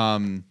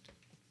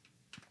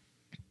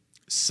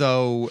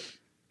 So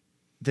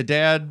the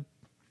dad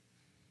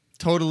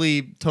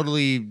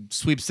totally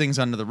sweeps things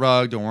under the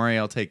rug. Don't worry,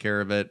 I'll take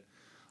care of it.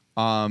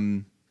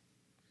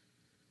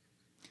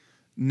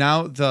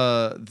 Now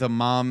the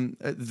mom,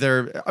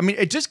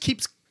 it just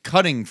keeps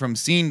cutting from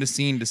scene to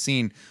scene to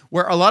scene,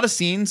 where a lot of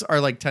scenes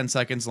are like 10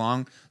 seconds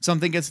long.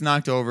 Something gets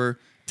knocked over.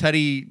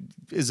 Teddy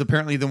is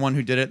apparently the one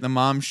who did it. The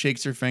mom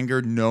shakes her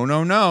finger. No.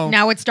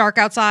 now it's dark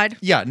outside.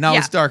 Yeah, now Yeah.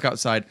 it's dark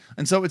outside.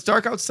 And so it's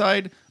dark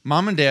outside.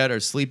 Mom and dad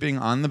are sleeping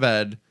on the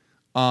bed.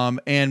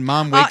 And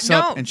mom wakes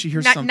up and she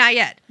hears something. Not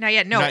yet. Not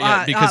yet. No, Not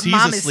yet, because he's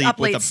mom asleep is up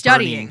with late a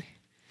studying.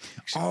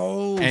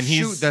 Oh, And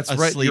shoot, he's that's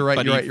asleep, right. You're right.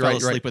 but You're he right.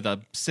 fell asleep with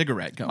a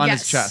cigarette going. On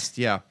Yes. his chest.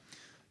 Yeah.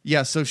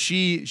 Yeah. So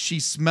she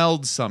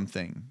smelled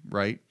something,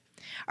 right?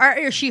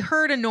 Or she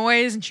heard a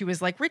noise and she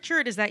was like,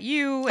 "Richard, is that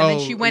you?" And then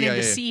she went in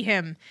to see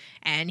him,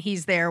 and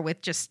he's there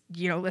with just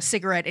a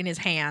cigarette in his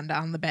hand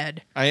on the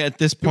bed. I at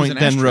this was point an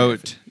then ashtray.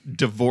 wrote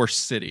Divorce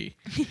City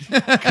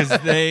because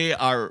they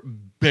are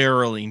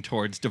barreling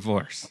towards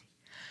divorce.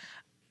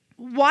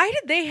 Why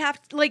did they have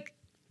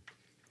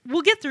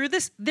we'll get through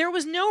this. There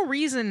was no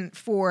reason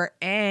for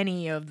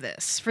any of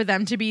this, for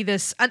them to be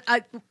this.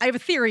 I have a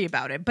theory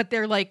about it, but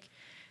they're like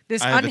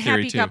this I have a theory,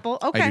 unhappy too. couple.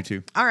 Okay, I do,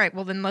 too. All right.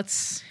 Well,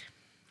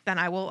 then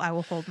I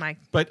will hold my.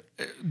 But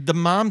the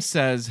mom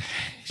says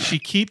she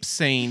keeps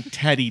saying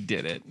Teddy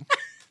did it.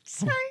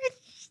 Sorry, I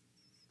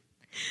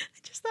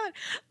just thought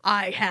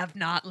I have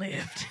not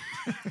lived.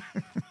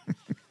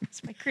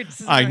 That's my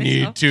criticism. I of need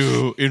myself.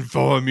 to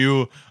inform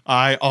you,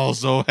 I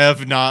also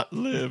have not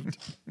lived.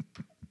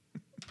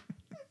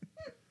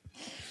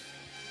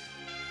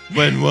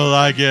 When will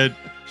I get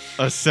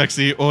a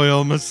sexy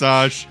oil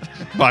massage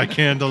by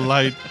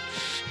candlelight?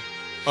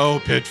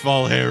 Oh,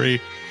 Pitfall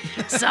Harry.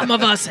 Some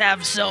of us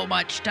have so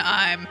much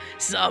time,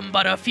 some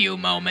but a few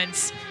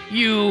moments.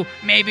 You,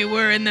 maybe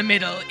we're in the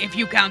middle, if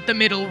you count the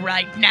middle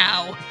right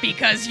now,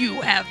 because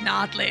you have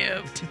not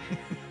lived.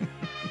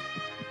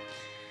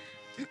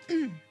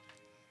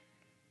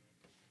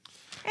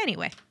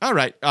 Anyway. All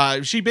right.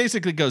 She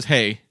basically goes,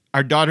 hey,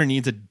 our daughter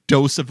needs a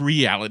dose of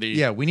reality.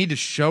 Yeah, we need to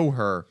show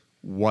her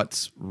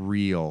what's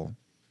real.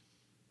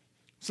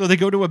 So they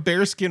go to a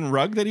bearskin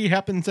rug that he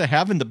happens to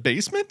have in the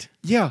basement?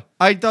 Yeah,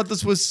 I thought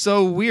this was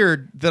so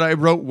weird that I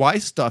wrote "Why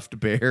stuffed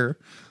bear,"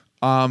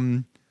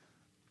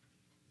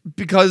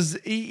 because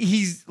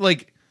he's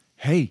like,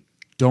 "Hey,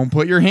 don't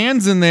put your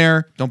hands in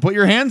there. Don't put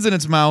your hands in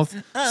its mouth."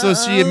 So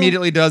she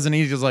immediately does, and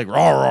he's just like,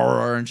 "Roar, roar,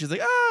 roar," and she's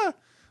like,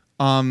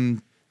 "Ah."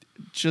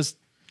 Just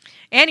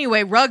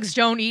Anyway, rugs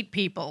don't eat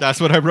people. That's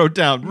what I wrote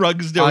down.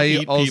 Rugs don't eat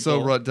people. I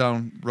also wrote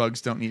down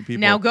rugs don't eat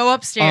people. Now go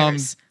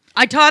upstairs.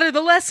 I taught her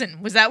the lesson.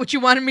 Was that what you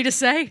wanted me to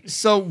say?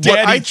 So what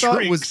Daddy I thought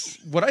tricks.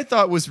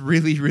 was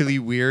really, really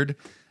weird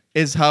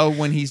is how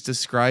when he's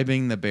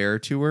describing the bear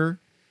to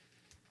her,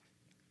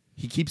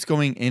 he keeps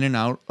going in and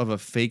out of a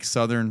fake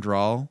Southern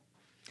drawl.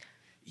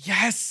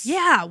 Yes.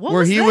 Yeah, what Where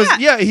was he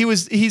that?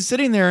 he's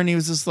sitting there and he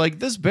was just like,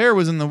 this bear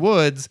was in the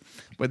woods,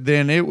 but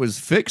then it was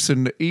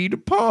fixing to eat a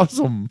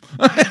possum.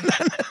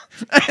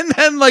 and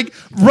then like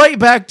right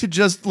back to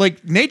just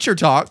like nature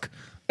talk,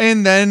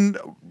 and then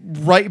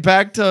right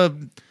back to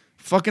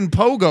fucking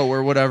pogo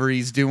or whatever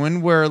he's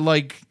doing, where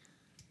like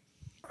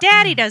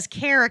Daddy does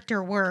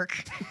character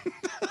work.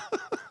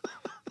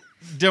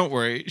 Don't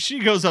worry. She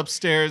goes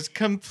upstairs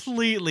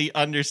completely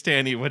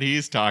understanding what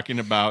he's talking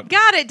about.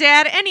 Got it,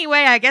 Dad.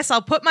 Anyway, I guess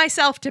I'll put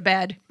myself to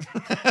bed.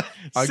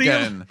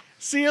 again.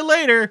 See you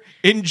later.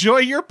 Enjoy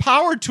your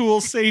power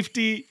tool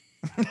safety.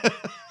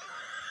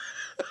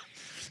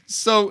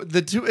 So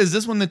the two is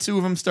this when the two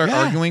of them start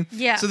arguing?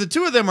 Yeah. So the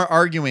two of them are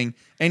arguing,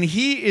 and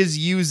he is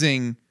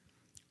using,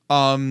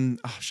 I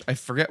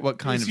forget what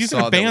kind He's of using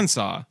saw. a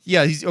bandsaw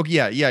Yeah, he's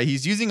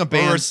using a or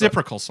bandsaw. a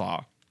reciprocal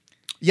saw.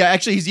 Yeah,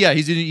 actually, he's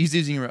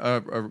using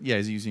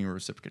a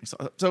reciprocating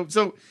saw.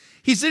 So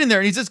he's sitting there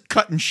and he's just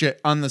cutting shit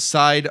on the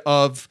side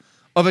of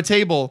a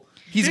table.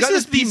 He's This got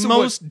is this piece the of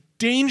wood- most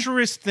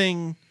dangerous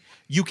thing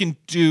you can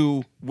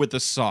do with a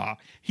saw.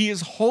 He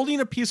is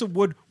holding a piece of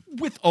wood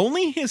with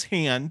only his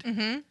hand.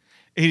 Mm-hmm.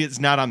 It is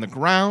not on the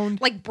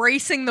ground. Like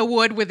bracing the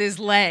wood with his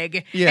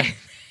leg. Yeah.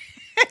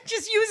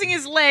 Just using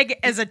his leg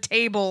as a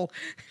table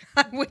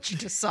on which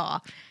to saw.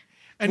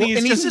 And Well,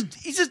 he's just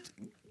he's just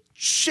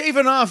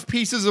shaving off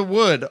pieces of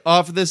wood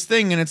off this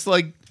thing, and it's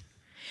like,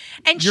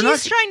 And You're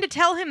she's not- trying to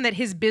tell him that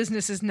his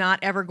business is not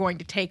ever going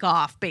to take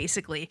off,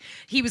 basically.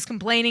 He was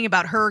complaining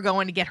about her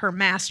going to get her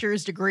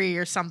master's degree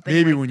or something.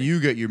 maybe like- when you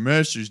get your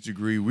master's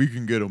degree, we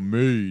can get a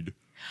maid.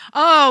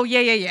 Oh,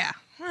 yeah.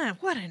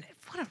 What a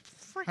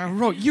I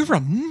wrote, you're a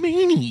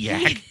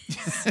maniac.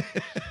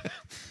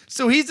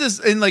 So he's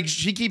just, and like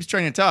she keeps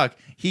trying to talk,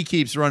 he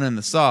keeps running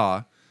the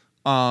saw,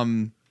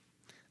 and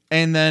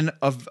then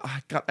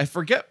God, I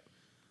forget.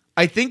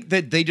 I think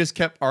that they just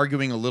kept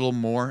arguing a little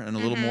more and a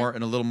little more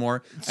and a little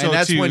more, So and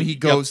that's to- when he yep.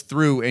 goes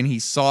through and he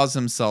saws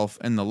himself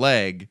in the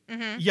leg.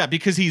 Yeah,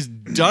 because he's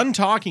done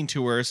talking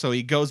to her, so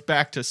he goes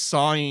back to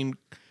sawing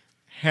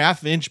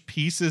half-inch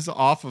pieces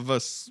off of a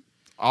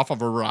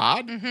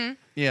rod. Mm-hmm.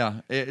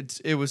 Yeah,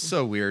 it was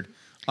so weird.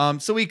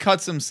 So he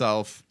cuts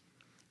himself,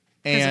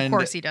 Because and of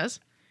course he does.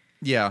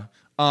 yeah,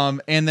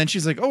 and then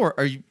she's like, "Oh,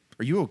 are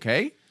you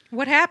okay?"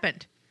 What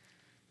happened?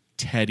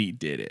 Teddy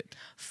did it.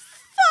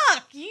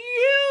 Fuck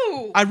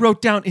you! I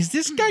wrote down, is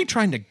this guy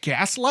trying to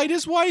gaslight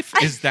his wife?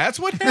 Is that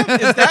what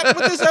happened? Is that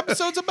what this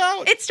episode's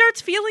about? It starts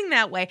feeling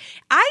that way.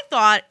 I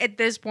thought at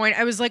this point,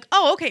 I was like,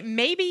 oh, okay,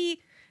 maybe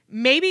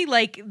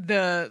like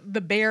the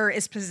bear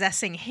is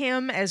possessing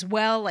him as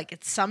well. Like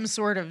it's some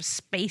sort of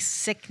space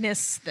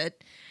sickness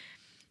that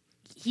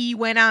he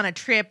went on a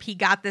trip, he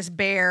got this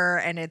bear,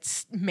 and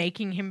it's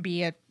making him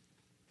be a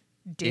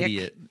dick.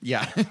 Idiot.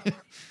 Yeah.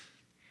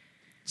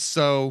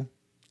 So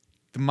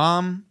the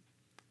mom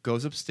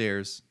goes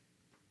upstairs.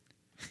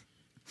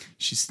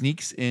 She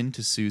sneaks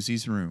into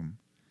Susie's room.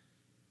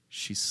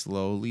 She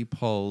slowly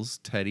pulls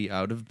Teddy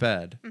out of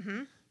bed.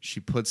 Mm-hmm. She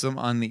puts him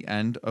on the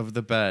end of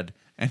the bed,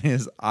 and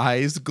his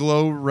eyes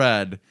glow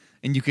red,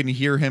 and you can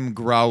hear him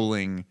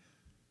growling.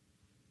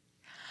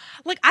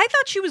 Like I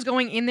thought she was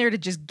going in there to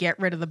just get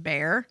rid of the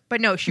bear,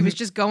 but no, she was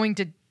just going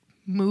to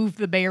move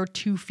the bear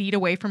 2 feet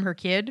away from her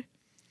kid.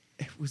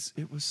 It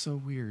was so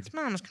weird.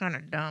 Mom's kind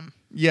of dumb.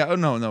 Yeah, oh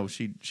no,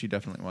 she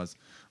definitely was.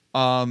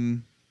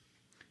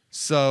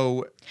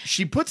 So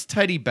she puts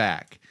Teddy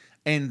back,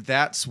 and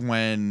that's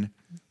when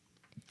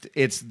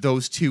it's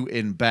those two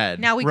in bed.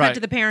 Now we Right. cut to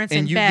the parents and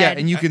in you bed. yeah,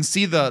 and you can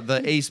see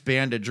the ace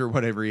bandage or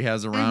whatever he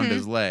has around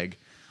his leg.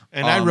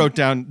 And I wrote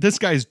down, this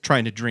guy's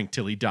trying to drink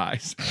till he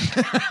dies.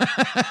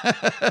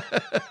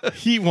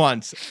 He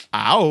wants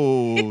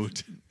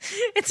out.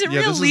 It's a Yeah,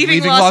 real this is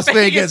leaving Las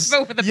Vegas,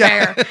 but with a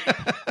Yeah. bear.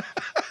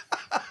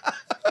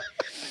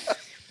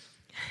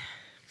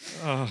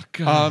 Oh,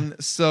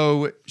 God.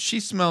 So she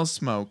smells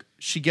smoke.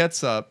 She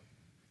gets up,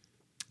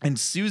 And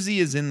Susie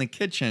is in the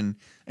kitchen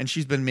and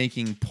she's been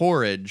making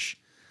porridge.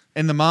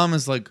 And the mom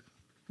is like,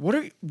 what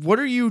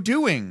are you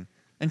doing?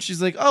 And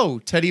she's like, oh,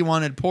 Teddy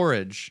wanted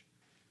porridge.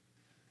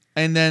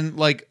 And then,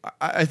 like,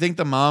 I think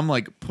the mom,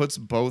 like, puts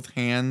both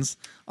hands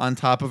on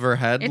top of her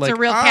head. It's like, a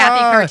real Kathy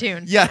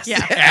cartoon. Yes.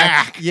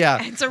 Yeah. Yeah.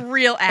 It's a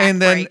real act And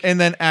then break. and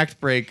then act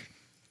break.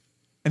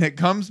 And it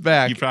comes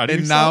back. You proud of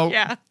and yourself?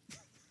 Yeah.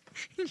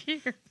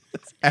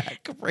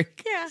 act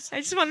break. Yeah. I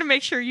just wanted to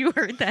make sure you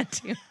heard that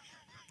too.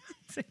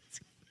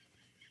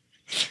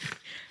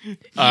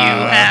 You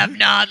have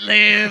not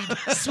lived.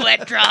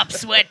 Sweat drops,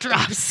 sweat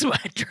drops,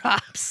 sweat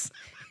drops.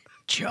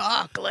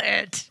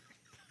 Chocolate.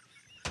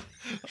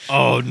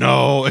 Oh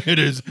no, it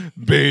is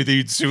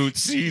bathing suit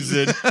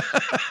season.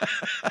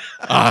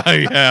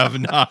 I have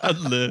not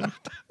lived.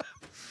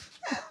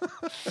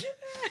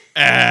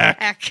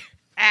 Ack.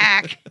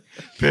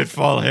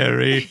 Pitfall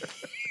Harry.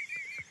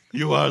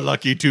 You are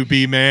lucky to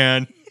be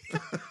man.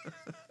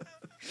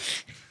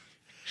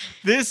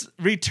 This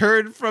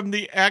return from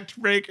the act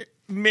break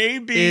may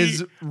be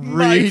Is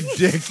my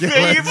ridiculous.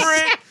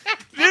 favorite.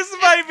 This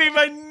might be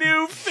my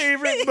new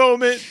favorite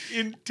moment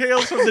in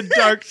Tales from the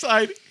Dark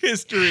Side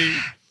history.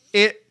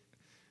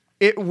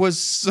 It was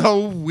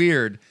so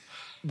weird.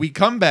 We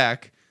come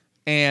back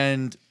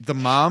and the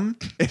mom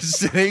is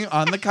sitting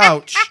on the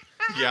couch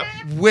Yep.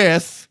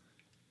 with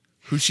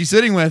who's she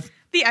sitting with?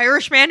 The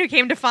Irish man who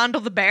came to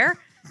fondle the bear.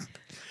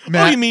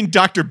 Oh, you mean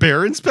Dr.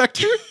 Bear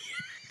Inspector?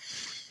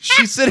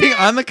 She's sitting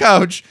on the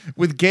couch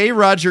with gay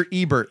Roger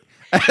Ebert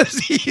as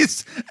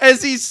he's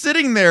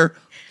sitting there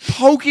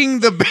poking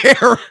the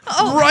bear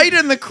right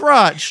in the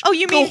crotch. Oh,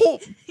 you The mean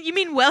whole- you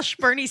mean Welsh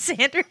Bernie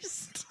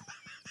Sanders?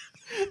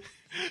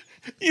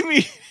 You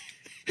mean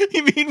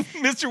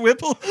Mr.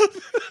 Whipple,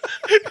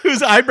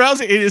 whose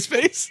eyebrows ate his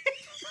face?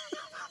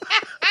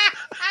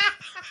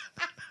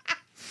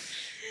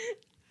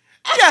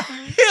 Yeah,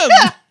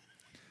 him.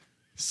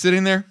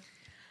 sitting there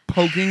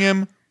poking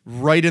him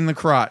right in the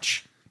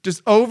crotch.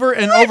 Just over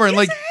and over and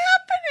like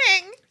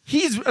happening?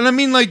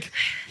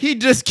 he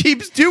just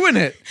keeps doing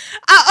it.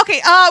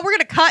 Okay, we're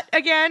gonna cut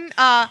again.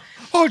 Oh,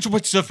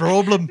 what's the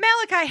problem?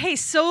 Malachi, hey,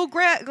 so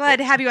glad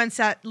to have you on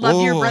set.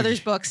 Love your Oh, brother's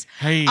books.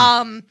 hey.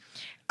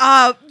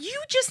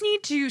 You just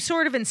need to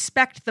sort of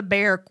inspect the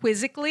bear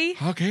quizzically.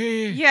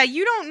 Okay. Yeah,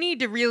 you don't need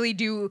to really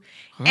do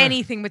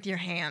anything with your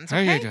hands.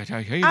 Hey,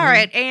 Okay. hey, All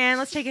right, and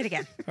let's take it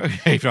again.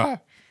 Okay.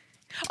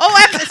 Oh,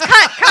 after this,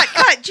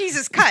 cut.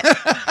 Jesus, cut.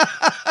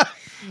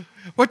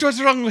 What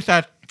was wrong with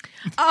that?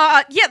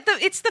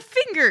 It's the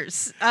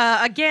fingers.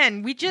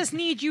 Again, we just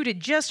need you to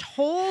just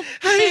hold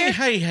the bear.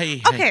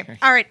 Hey. Okay,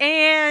 all right,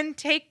 and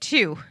take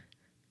 2.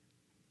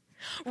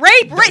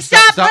 Rape,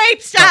 Stop, stop,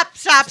 rape, stop.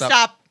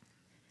 stop.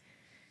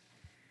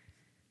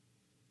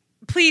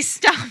 Please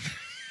stop.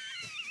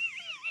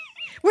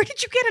 Where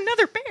did you get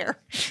another bear?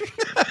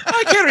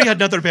 I carry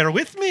another bear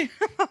with me.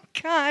 Oh,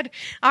 God.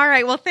 All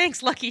right, well,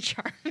 thanks, Lucky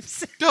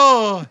Charms.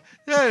 Oh,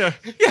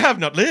 you have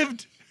not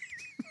lived.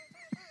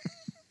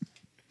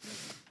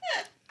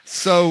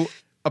 So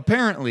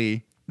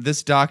apparently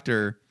this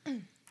doctor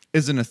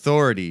is an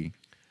authority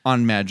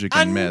on magic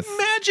and myth.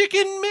 Magic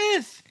and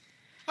myth.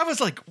 I was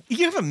like,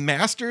 you have a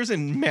master's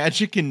in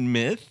magic and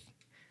myth?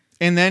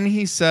 And then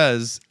he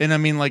says, and I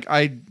mean, like,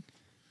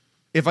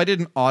 if I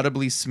didn't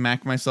audibly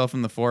smack myself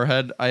in the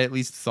forehead, I at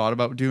least thought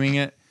about doing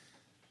it.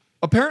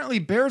 Apparently,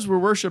 bears were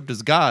worshipped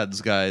as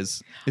gods,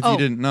 guys, if you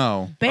didn't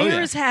know.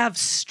 Bears have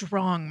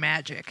strong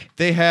magic.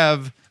 They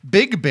have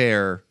Big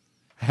Bear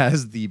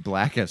has the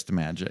blackest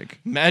magic.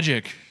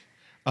 Magic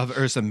of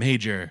Ursa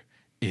Major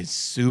is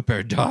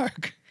super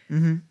dark.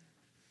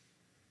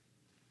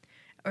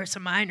 Ursa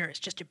Minor is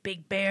just a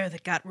big bear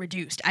that got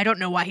reduced. I don't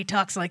know why he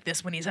talks like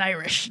this when he's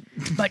Irish,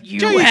 but you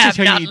have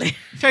not lived.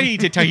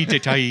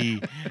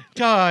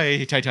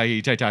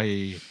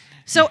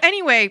 So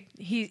anyway,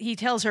 he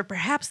tells her,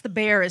 perhaps the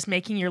bear is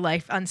making your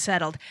life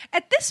unsettled.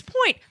 At this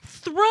point,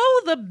 throw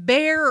the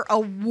bear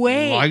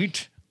away.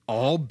 Light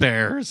all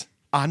bears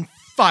on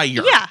fire.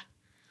 Yeah.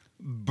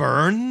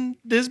 Burn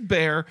this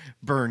bear.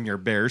 Burn your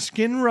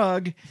bearskin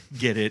rug.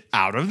 Get it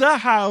out of the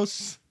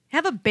house.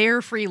 Have a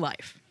bear-free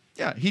life.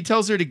 Yeah, he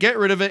tells her to get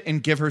rid of it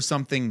and give her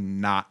something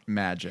not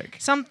magic.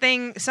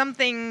 Something,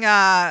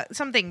 a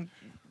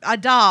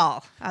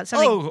doll.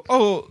 Something.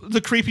 Oh, the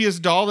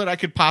creepiest doll that I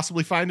could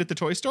possibly find at the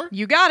toy store?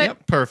 You got it.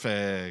 Yep,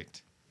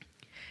 perfect.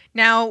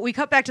 Now, we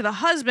cut back to the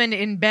husband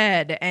in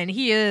bed, and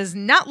he is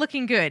not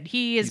looking good.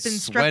 He has been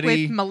struck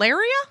sweaty. with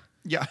malaria?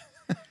 Yeah.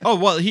 Oh,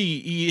 well,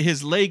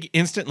 his leg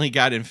instantly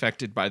got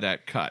infected by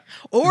that cut.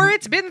 Or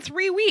it's been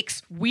 3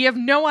 weeks. We have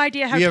no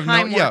idea how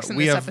time works in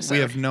this episode. We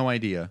have no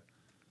idea.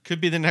 Could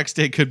be the next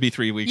day, could be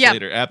 3 weeks Yep,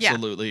 later. yeah.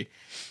 Absolutely.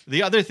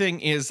 The other thing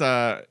is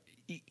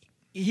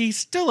he's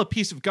still a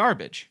piece of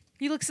garbage.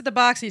 He looks at the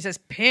box and he says,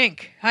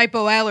 pink,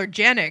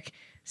 hypoallergenic.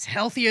 It's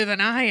healthier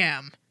than I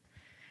am.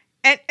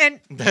 And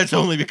That's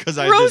only because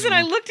I Rose and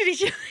I looked at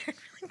each other.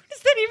 What does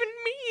that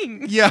even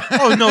mean? Yeah.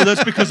 Oh, no,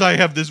 that's because I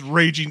have this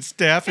raging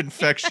staph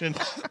infection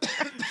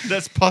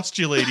that's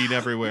pustulating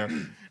everywhere.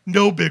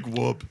 No big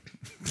whoop.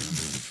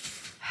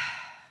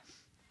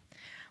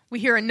 We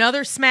hear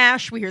another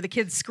smash. We hear the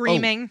kids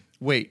screaming.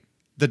 Wait,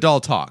 the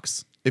doll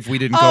talks. If we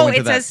didn't go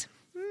into it that, says,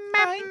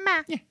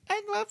 "Mama."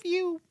 I love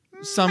you.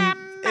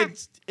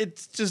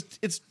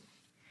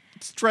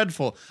 it's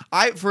dreadful.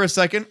 For a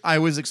second I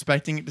was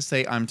expecting it to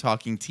say I'm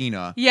talking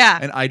Tina. Yeah.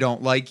 And I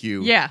don't like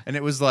you. Yeah. And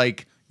it was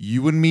like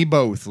you and me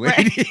both,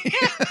 lady.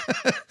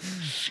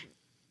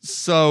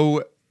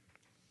 So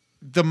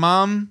the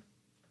mom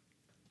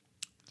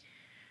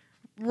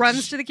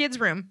Runs to the kids'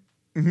 room.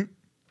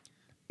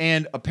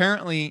 and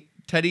apparently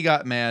Teddy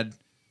got mad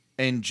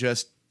and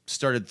just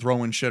started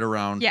throwing shit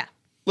around. Yeah.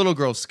 Little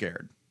girl's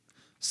scared.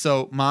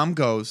 So mom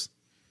goes,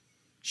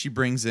 she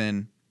brings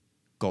in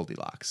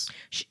Goldilocks.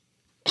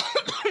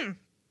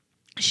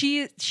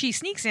 She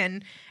sneaks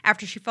in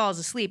after she falls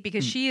asleep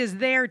because she is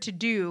there to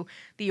do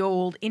the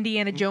old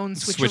Indiana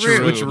Jones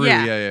switcheroo. Switcheroo,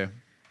 yeah.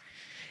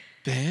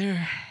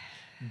 Bear,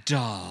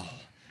 doll,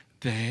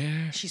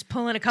 bear, She's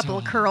pulling a couple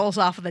of curls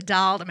off of the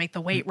doll to make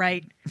the weight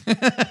right.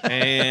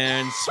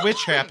 and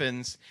switch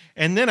happens.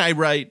 And then I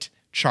write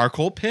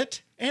charcoal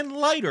pit and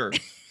lighter.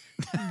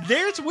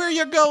 There's where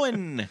you're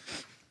going.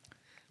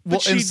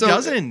 But she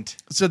doesn't.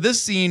 So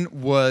this scene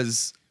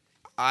was,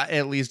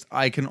 at least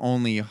I can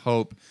only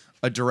hope,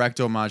 a direct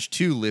homage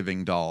to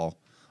Living Doll,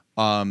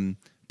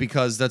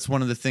 because that's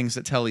one of the things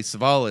that Telly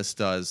Savalas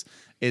does.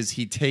 Is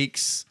he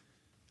takes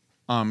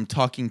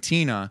Talking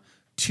Tina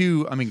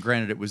to, I mean,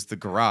 granted it was the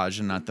garage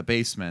and not the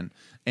basement,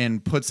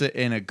 and puts it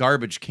in a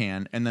garbage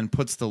can, and then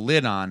puts the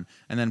lid on,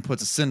 and then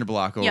puts a cinder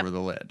block over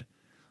the lid.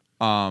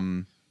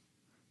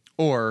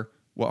 Or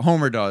what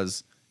Homer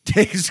does,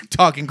 takes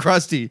Talking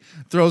Krusty,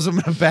 throws him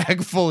in a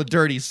bag full of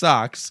dirty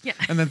socks,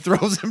 and then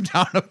throws him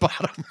down a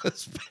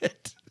bottomless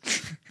pit.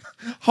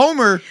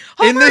 Homer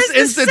in this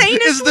is the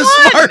instance is the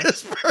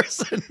sanest one. smartest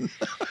person.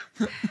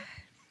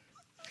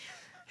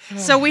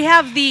 So we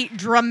have the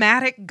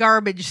dramatic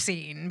garbage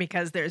scene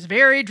because there's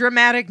very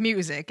dramatic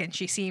music and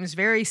she seems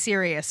very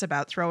serious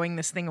about throwing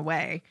this thing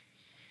away.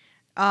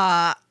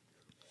 And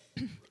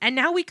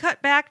now we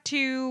cut back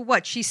to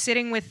what? She's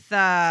sitting with,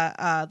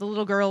 the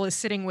little girl is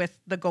sitting with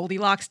the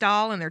Goldilocks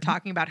doll and they're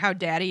talking about how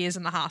daddy is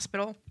in the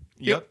hospital.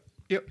 Yep.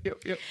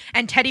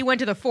 And Teddy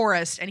went to the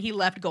forest and he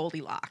left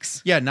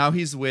Goldilocks. Yeah, now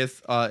he's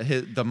with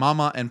the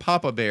mama and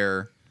Papa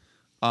Bear,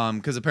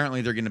 because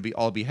apparently they're going to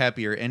all be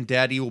happier, and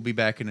Daddy will be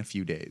back in a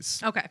few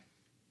days. Okay.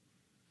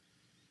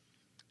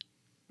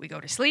 We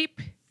go to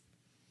sleep.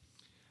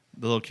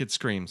 The little kid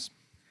screams.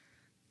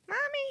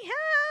 Mommy,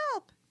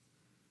 help!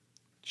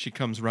 She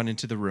comes running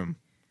to the room.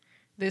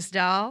 This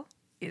doll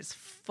is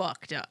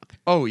fucked up.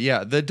 Oh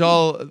yeah, the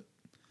doll.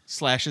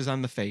 Slashes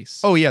on the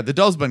face. Oh yeah, the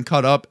doll's been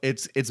cut up.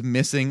 It's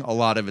missing a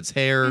lot of its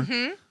hair.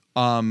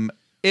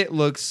 It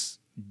looks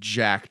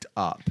jacked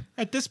up.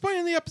 At this point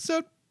in the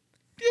episode,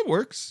 it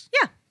works.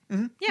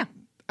 Yeah. Yeah.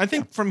 I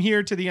think from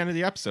here to the end of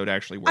the episode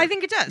actually works. I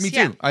think it does. Me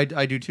yeah. too.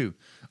 I do too.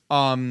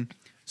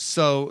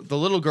 So the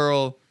little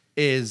girl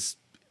is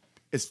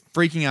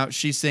freaking out.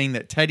 She's saying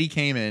that Teddy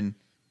came in,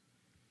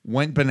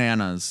 went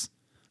bananas,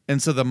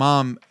 and so the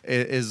mom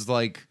is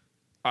like,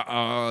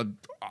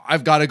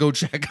 I've got to go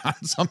check on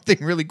something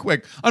really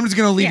quick. I'm just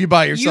gonna leave you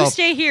by yourself. You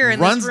stay here in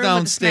runs this room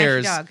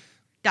downstairs, with the smashed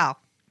doll.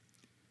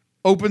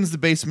 opens the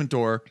basement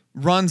door,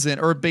 runs in,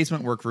 or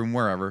basement workroom,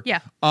 wherever.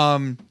 Yeah.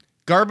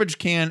 Garbage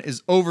can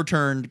is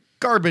overturned.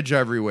 Garbage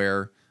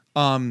everywhere.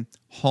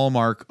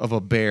 Hallmark of a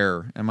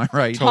bear. Am I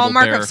right? Total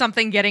Hallmark bear. of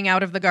something getting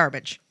out of the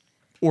garbage.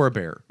 Or a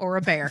bear. Or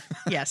a bear.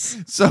 Yes.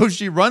 So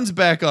she runs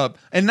back up,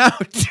 and now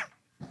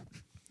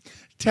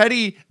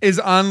Teddy is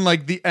on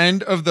like the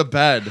end of the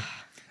bed,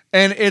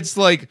 and it's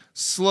like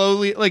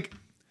slowly, like,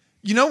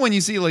 you know when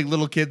you see like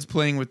little kids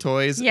playing with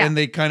toys, Yeah. and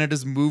they kind of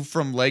just move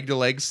from leg to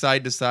leg,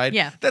 side to side.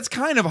 Yeah. That's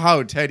kind of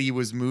how Teddy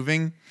was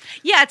moving.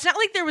 Yeah, it's not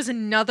like there was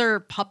another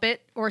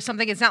puppet or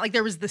something. It's not like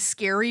there was the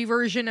scary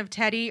version of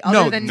Teddy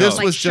other than this just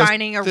like was just,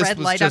 shining a this red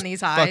was light just on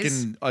these eyes.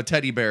 Fucking a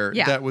teddy bear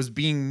Yeah. that was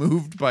being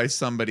moved by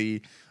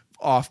somebody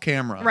off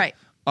camera. Right.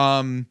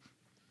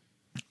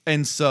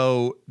 And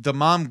so the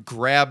mom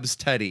grabs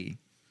Teddy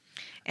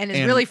And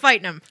is really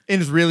fighting him.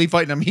 and is really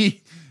fighting him.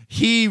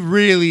 He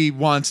really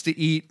wants to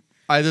eat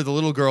either the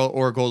little girl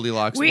or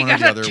Goldilocks. We one or got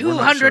the a other. We're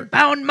not sure.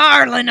 200-pound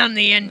marlin on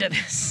the end of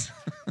this.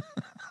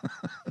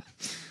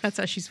 That's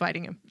how she's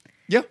fighting him.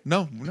 Yeah,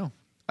 no,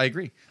 I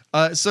agree.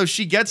 So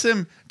she gets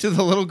him to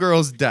the little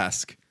girl's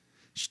desk.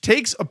 She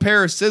takes a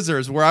pair of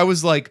scissors where I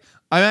was like,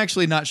 I'm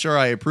actually not sure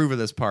I approve of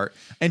this part.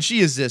 And she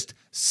is just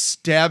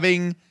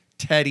stabbing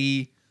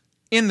Teddy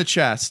in the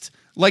chest.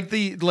 Like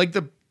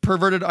the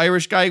perverted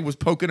Irish guy was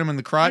poking him in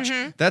the crotch.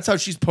 Mm-hmm. That's how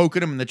she's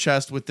poking him in the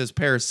chest with this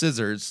pair of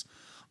scissors.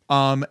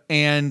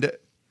 And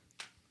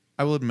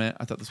I will admit,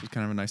 I thought this was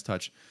kind of a nice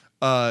touch.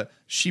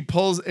 She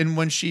pulls, and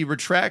when she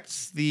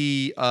retracts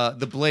the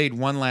blade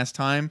one last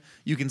time,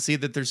 you can see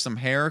that there's some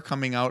hair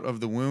coming out of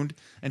the wound,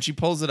 and she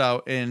pulls it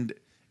out, and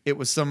it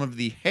was some of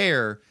the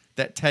hair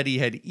that Teddy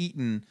had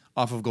eaten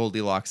off of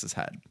Goldilocks'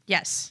 head.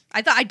 Yes.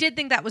 I did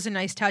think that was a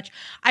nice touch.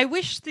 I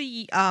wish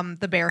the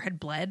bear had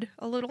bled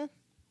a little,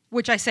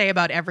 which I say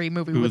about every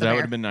movie Ooh, with a that bear.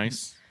 would have been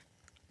nice.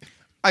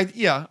 I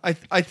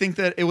think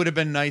that it would have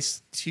been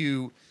nice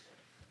to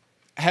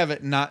have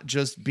it not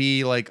just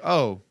be like,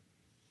 oh,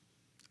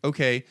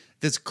 okay,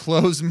 this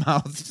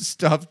closed-mouthed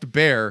stuffed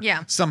bear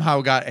Yeah.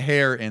 somehow got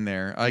hair in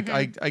there. I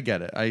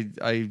get it.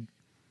 I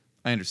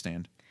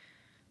understand.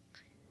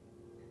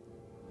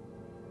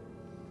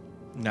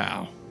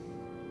 Now,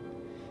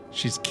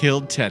 she's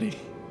killed Teddy.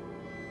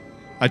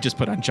 I just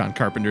put on John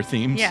Carpenter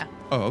themes. Yeah.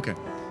 Oh, okay.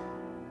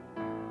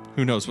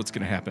 Who knows what's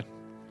going to happen?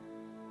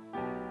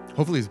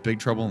 Hopefully it's Big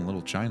Trouble in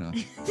Little China.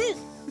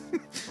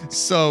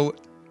 So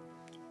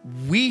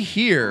we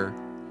hear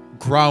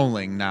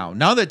growling now.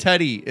 Now that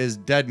Teddy is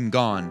dead and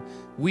gone,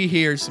 we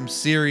hear some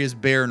serious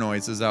bear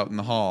noises out in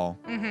the hall.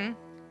 Mm-hmm.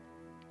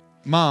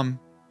 Mom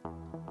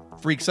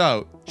freaks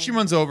out. She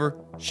runs over.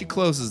 She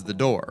closes the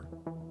door.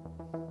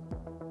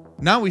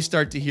 Now we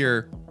start to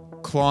hear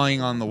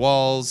clawing on the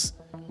walls.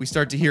 We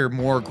start to hear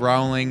more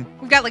growling.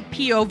 We've got like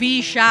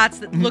POV shots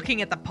that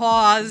looking at the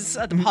paws,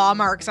 the paw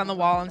marks on the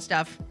wall and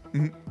stuff.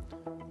 This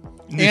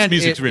And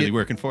music's it- really it-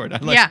 working for it. I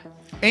like Yeah.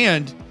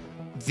 And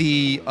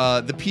the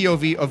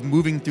POV of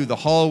moving through the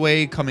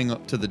hallway, coming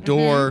up to the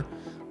door,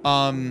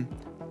 and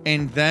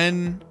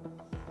then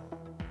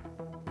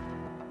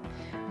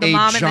The a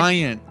mom and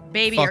giant the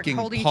baby are fucking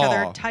holding paw. each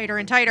other tighter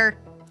and tighter.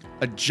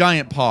 A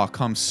giant paw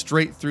comes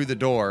straight through the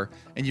door,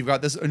 and you've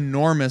got this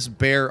enormous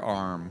bear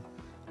arm,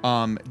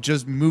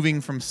 just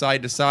moving from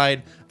side to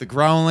side. The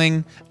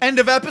growling. End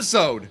of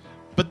episode.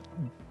 But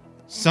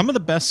some of the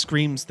best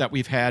screams that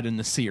we've had in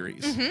the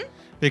series,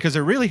 because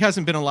there really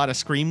hasn't been a lot of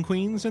scream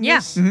queens in Yeah.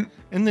 this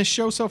in this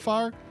show so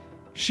far.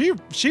 She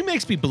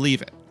makes me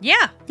believe it.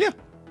 Yeah. Yeah.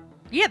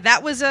 Yeah,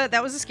 that was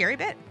a scary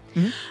bit.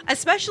 Mm-hmm.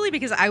 Especially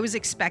because I was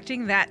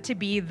expecting that to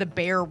be the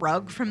bear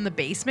rug from the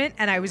basement,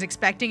 and I was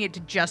expecting it to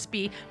just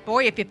be,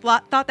 boy, if you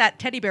thought that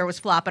teddy bear was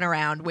flopping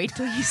around, wait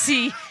till you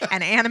see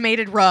an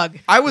animated rug.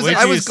 I was Wait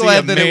till you see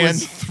glad a that it man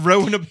was.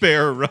 throwing a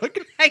bear rug.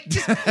 Like,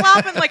 just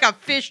flopping like a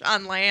fish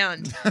on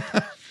land.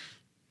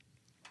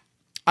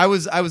 I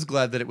was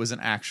glad that it was an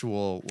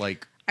actual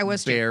like I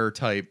was too. bear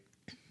type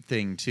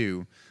thing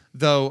too.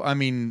 Though I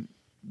mean,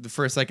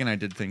 for a second I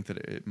did think that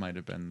it might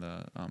have been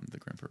the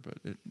Grimper, but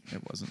it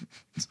wasn't.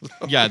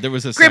 Yeah, there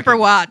was a Grimper second.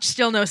 watch,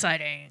 still no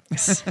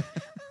sightings.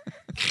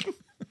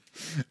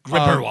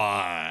 Grimper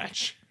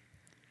watch.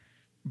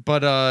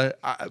 But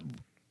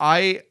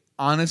I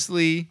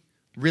honestly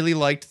really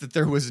liked that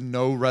there was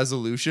no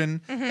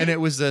resolution, and it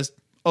was just,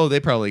 oh, they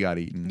probably got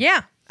eaten.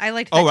 Yeah, I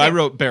liked that Oh, I too.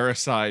 wrote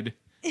Barricide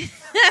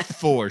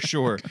for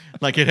sure.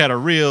 Like it had a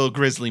real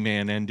Grizzly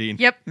Man ending.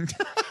 Yep.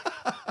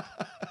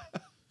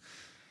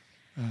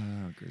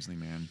 Oh, Grizzly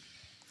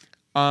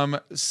Man.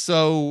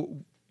 So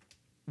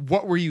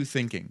what were you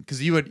thinking?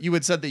 Because you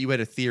had said that you had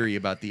a theory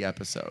about the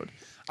episode.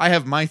 I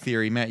have my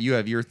theory. Matt, you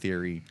have your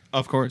theory.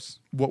 Of course.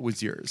 What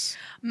was yours?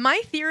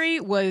 My theory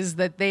was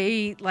that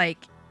they, like,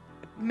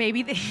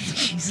 maybe they...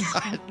 Jesus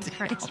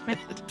Christ, man.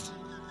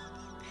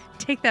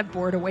 Take that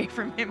board away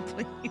from him,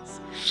 please.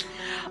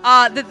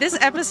 That this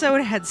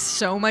episode had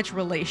so much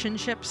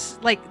relationships.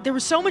 Like, there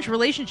was so much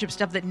relationship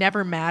stuff that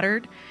never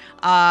mattered.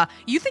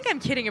 You think I'm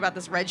kidding about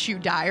this Red Shoe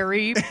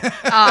Diary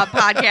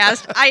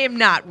podcast. I am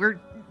not.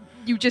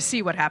 You just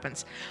see what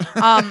happens.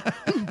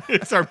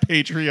 It's our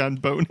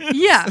Patreon bonus.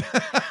 Yeah.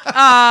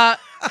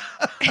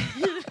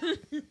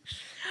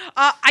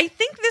 I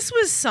think this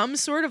was some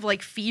sort of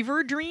like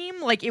fever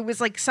dream. Like it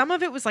was like some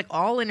of it was like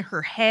all in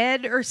her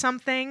head or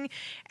something.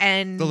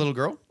 And The little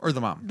girl or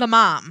the mom? the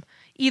mom,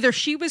 either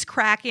she was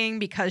cracking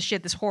because she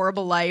had this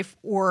horrible life,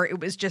 or it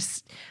was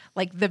just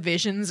like the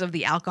visions of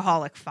the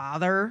alcoholic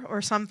father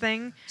or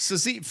something. So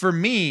see, for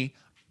me,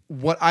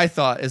 what I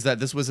thought is that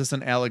this was just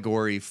an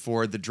allegory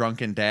for the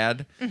drunken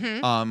dad,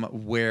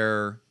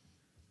 where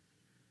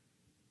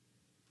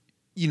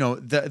you know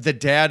the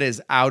dad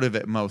is out of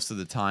it most of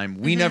the time.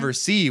 We never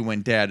see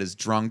when dad is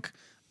drunk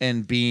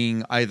and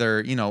being either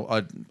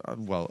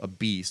a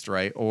beast,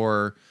 right,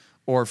 or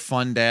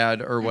fun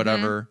dad or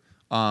whatever.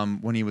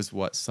 When he was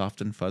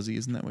soft and fuzzy,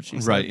 isn't that what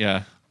she said? Right,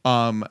 yeah.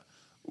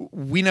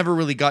 We never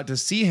really got to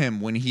see him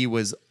when he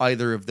was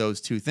either of those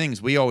two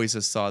things. We always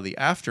just saw the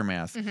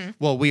aftermath.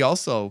 Well, we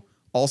also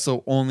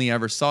only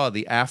ever saw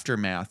the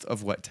aftermath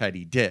of what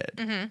Teddy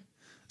did.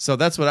 So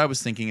that's what I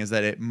was thinking, is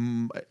that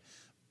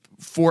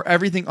for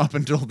everything up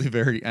until the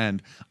very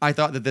end, I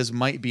thought that this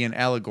might be an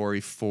allegory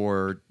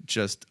for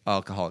just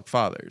alcoholic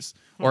fathers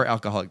or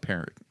alcoholic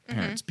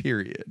parents,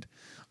 period.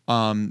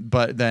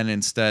 But then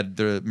instead,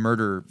 the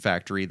murder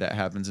factory that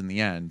happens in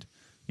the end,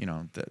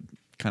 that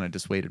kind of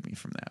dissuaded me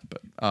from that.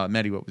 But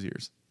Maddie, what was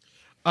yours?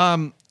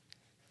 I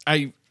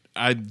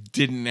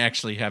didn't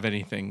actually have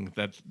anything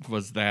that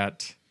was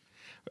that.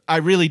 I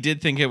really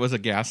did think it was a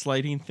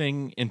gaslighting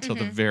thing until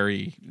the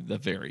very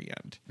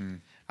end.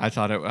 I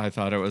thought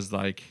it was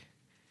like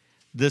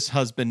this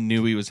husband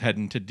knew he was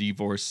heading to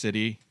Divorce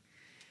City,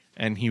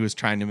 and he was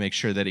trying to make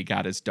sure that he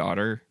got his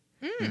daughter,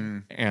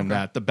 and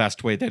that the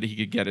best way that he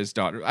could get his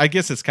daughter. I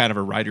guess it's kind of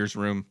a writer's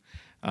room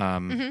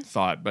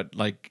thought, but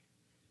like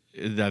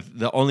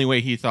the only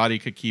way he thought he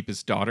could keep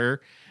his daughter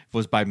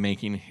was by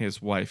making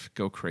his wife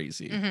go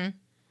crazy.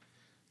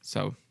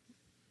 So,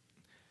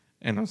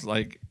 and I was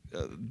like,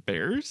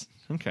 bears?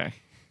 Okay.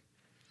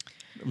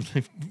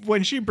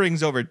 When she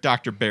brings over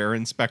Dr. Bear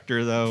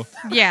Inspector, though,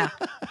 Yeah.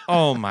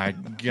 oh my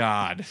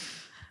God.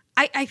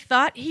 I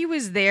thought he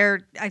was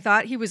there. I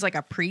thought he was like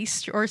a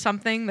priest or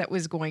something that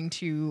was going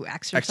to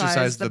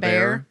exercise the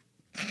bear.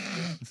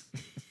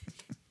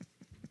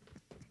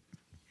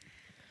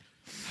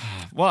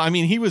 Well, I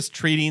mean, he was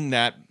treating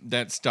that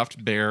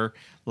stuffed bear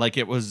like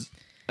it was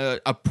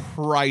a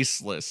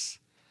priceless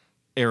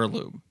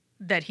heirloom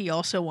That he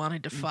also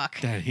wanted to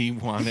fuck. that he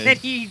wanted. That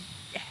he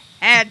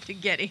had to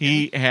get him.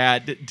 He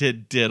had to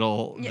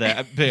diddle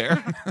that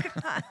bear.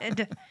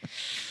 God.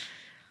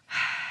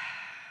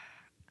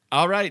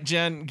 All right,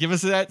 Jen, give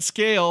us that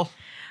scale.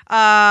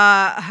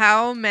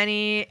 How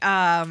many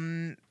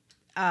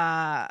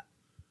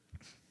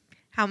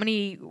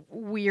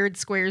weird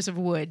squares of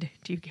wood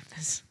do you give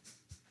this?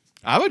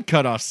 I would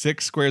cut off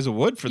 6 squares of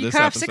wood for You this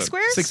cut off episode. 6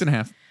 squares?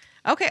 6.5.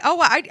 Okay. Oh,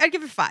 well, I'd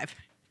give it 5.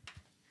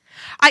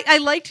 I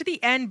liked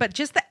the end, but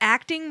just the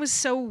acting was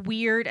so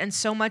weird and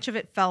so much of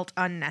it felt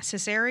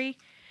unnecessary.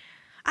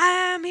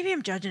 Maybe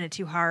I'm judging it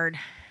too hard.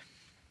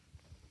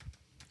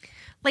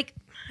 Like,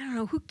 I don't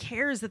know, who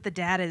cares that the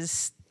dad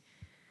is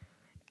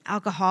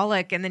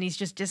alcoholic and then he's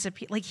just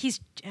disappeared? Like,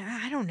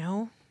 I don't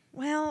know.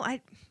 Well,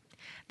 I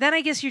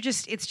guess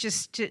it's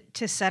just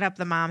to set up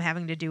the mom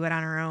having to do it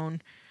on her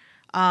own.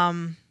 I'll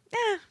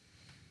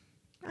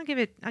give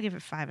it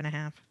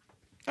 5.5.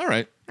 All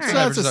right. All So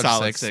right. that's a Averages out to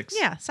solid 6. 6.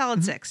 Yeah,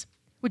 solid 6.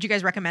 Would you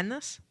guys recommend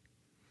this?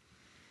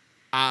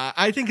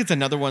 I think it's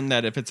another one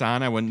that if it's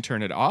on, I wouldn't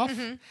turn it off.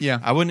 Yeah.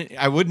 I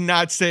would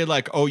not say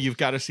like, oh, you've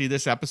got to see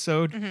this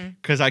episode,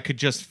 because I could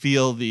just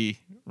feel the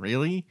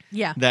really.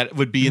 Yeah. That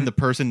would be in the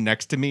person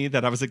next to me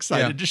that I was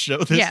excited to show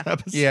this Yeah.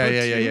 episode.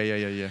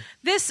 Yeah.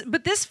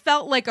 This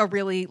felt like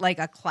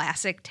a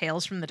classic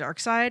Tales from the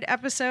Dark Side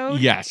episode.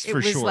 Yes, it for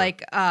was sure.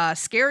 like a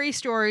scary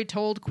story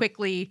told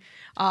quickly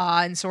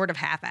and sort of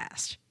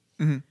half-assed.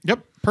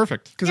 Yep.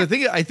 Perfect. Because I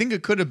think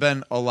it could have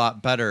been a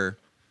lot better,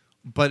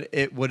 but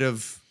it would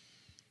have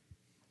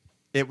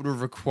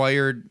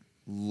required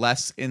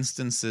less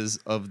instances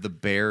of the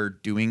bear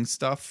doing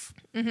stuff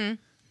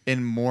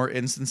and more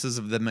instances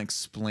of them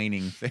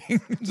explaining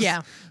things.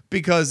 Yeah.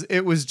 Because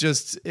it was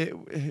just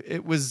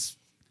it was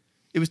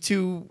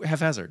too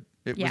haphazard.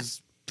 It Yeah.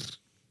 was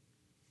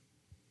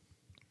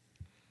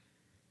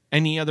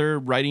Any other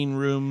writing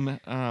room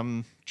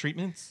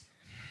treatments?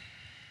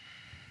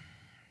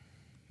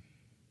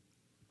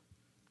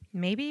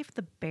 Maybe if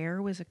the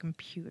bear was a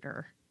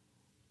computer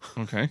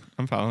Okay,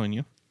 I'm following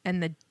you.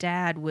 and the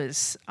dad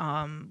was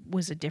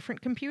a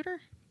different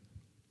computer.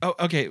 Oh,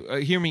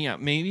 okay. Hear me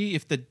out. Maybe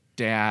if the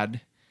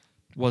dad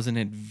was an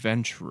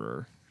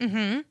adventurer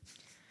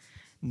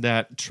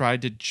that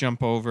tried to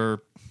jump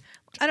over,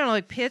 I don't know,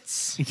 like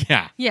pits.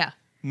 yeah, Yeah,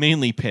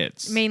 mainly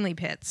pits. mainly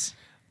pits.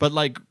 But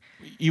like,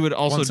 you would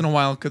also, once in a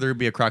while could there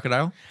be a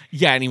crocodile?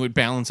 yeah, and he would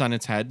balance on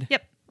its head.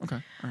 Yep.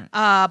 Okay. All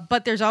right.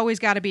 But there's always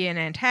got to be an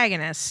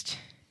antagonist.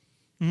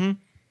 Mm-hmm.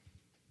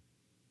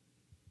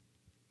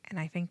 And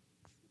I think,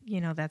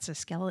 that's a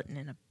skeleton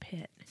in a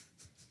pit.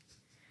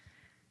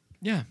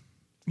 Yeah,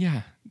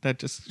 yeah. That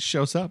just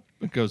shows up.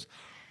 It goes,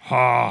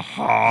 ha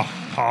ha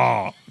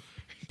ha,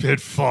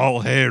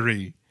 Pitfall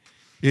Harry,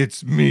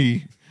 it's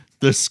me,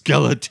 the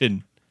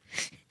skeleton.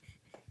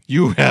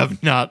 You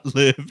have not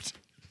lived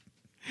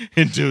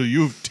until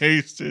you've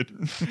tasted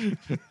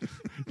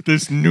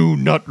this new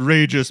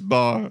Nutrageous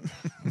bar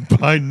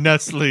by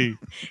Nestle.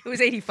 It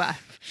was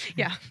 85.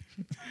 Yeah.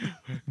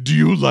 Do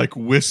you like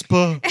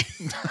Whisper?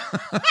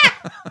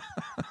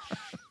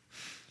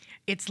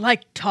 It's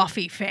like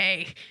Toffee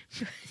Fay.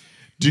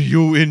 Do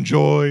you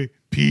enjoy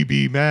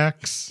PB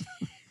Max?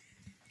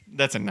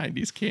 That's a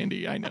 90s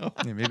candy, I know.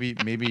 Yeah, maybe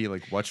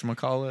like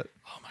whatchamacallit.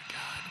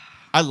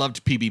 I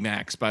loved PB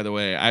Max, by the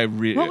way.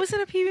 What was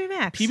in a PB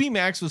Max? PB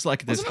Max was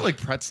like this. Wasn't it like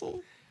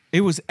pretzel?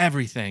 It was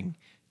everything.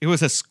 It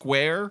was a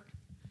square.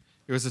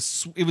 It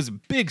was a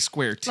big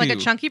square too. Like a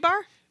chunky bar?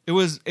 It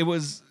was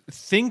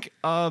think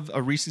of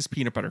a Reese's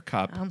peanut butter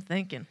cup I'm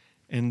thinking.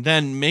 and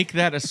then make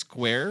that a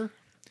square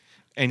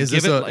and Is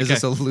give this it a like is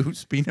this a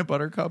loose peanut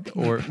butter cup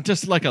or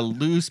just like a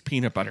loose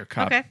peanut butter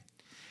cup Okay.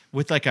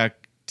 with like a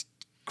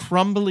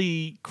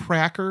crumbly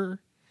cracker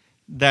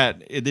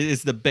that it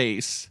is the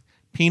base,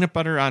 peanut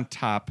butter on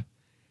top,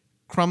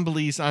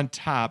 crumblies on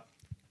top,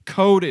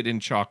 coated in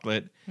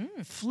chocolate,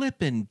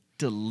 flippin'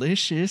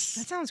 delicious.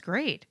 That sounds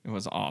great. It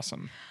was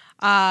awesome.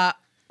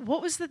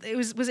 What was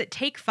was it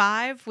Take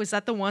 5? Was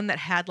that the one that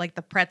had like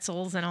the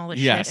pretzels and all the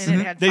Yes. shit?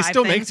 And it had They 5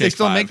 still make things? they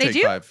still make They Take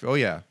do? 5? Oh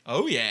yeah,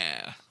 Oh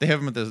yeah. they have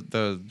them at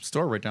the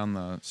store right down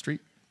the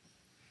street.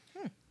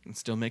 And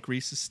still make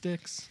Reese's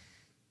sticks.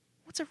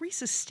 What's a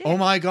Reese's stick? Oh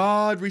my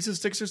God, Reese's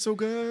sticks are so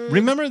good.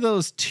 Remember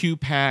those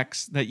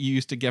 2-packs that you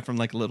used to get from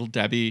like Little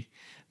Debbie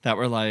that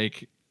were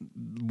like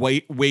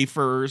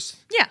wafers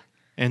Yeah.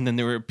 and then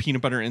there were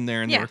peanut butter in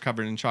there and Yeah. they were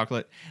covered in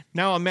chocolate.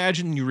 Now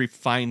imagine you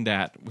refine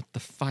that with the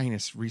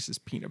finest Reese's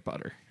peanut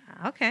butter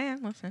Okay,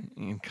 listen.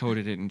 and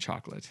coated it in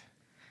chocolate.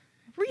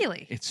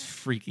 Really? It's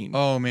freaking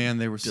Oh man,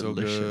 they were so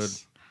good.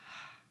 delicious.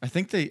 I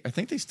think they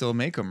still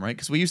make them, right?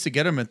 Because we used to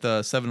get them at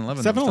the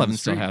 7-Eleven. 7-Eleven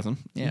still has them.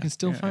 Yeah. You can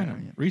still Yeah, find yeah,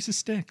 them. yeah. Reese's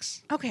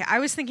Sticks. Okay, I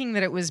was thinking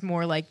that it was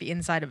more like the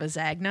inside of a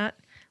Zagnut,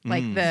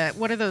 like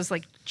what are those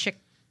like chick?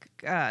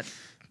 A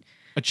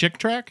Chick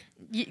Track?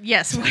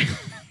 Yes, you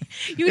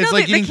It's know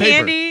like the eating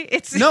paper. candy.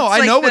 It's No, it's I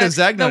like know what the- a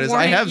Zagnut the is. I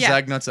warning- have yeah.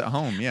 Zagnuts at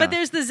home. Yeah. But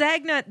there's the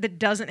Zagnut that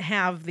doesn't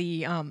have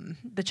the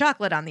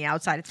chocolate on the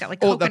outside. It's got like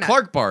the coconut.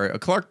 Clark bar. A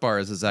Clark bar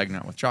is a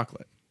Zagnut with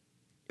chocolate.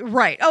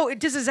 Right. Oh,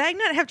 does a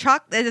Zagnut have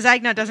chocolate? The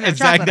Zagnut doesn't A have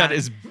chocolate Zagnut on it.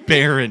 is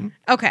barren.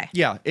 Okay.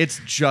 Yeah,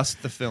 it's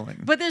just the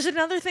filling. But there's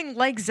another thing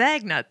like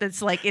Zagnut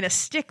that's like in a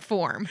stick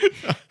form.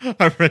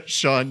 Our friend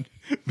Sean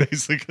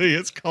basically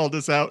has called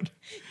us out.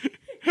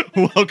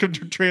 Welcome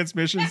to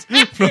Transmissions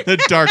from the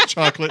Dark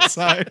Chocolate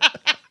Side.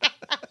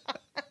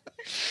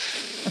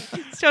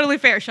 It's totally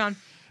fair, Sean.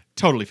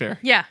 Totally fair.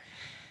 Yeah.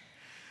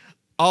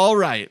 All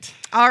right.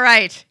 All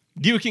right.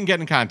 You can get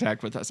in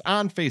contact with us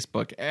on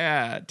Facebook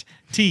at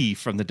T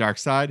from the Dark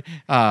Side,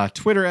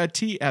 Twitter at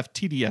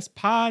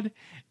TFTDS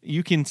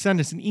You can send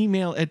us an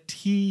email at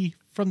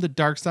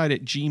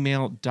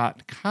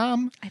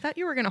tfromthedarkside@gmail.com. I thought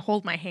you were going to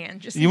hold my hand.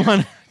 Just You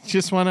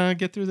just want to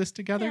get through this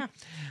together? Yeah.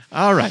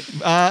 All right.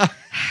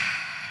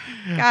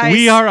 guys.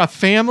 We are a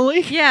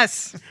family.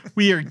 Yes.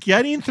 We are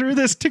getting through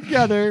this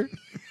together,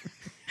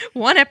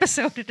 One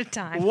episode at a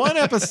time. one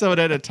episode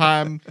at a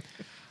time.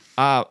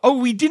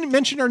 We didn't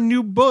mention our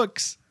new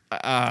books.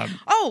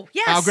 Oh,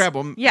 yes. I'll grab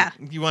them. Yeah.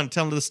 You want to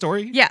tell them the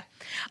story? Yeah.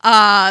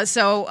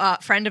 So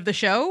friend of the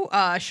show,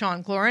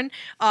 Sean Cloran,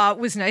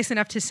 was nice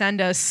enough to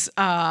send us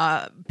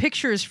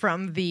pictures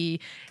from the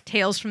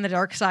Tales from the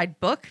Dark Side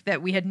book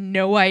that we had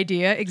no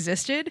idea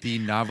existed. The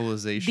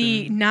novelization.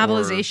 The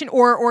novelization,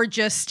 or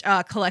just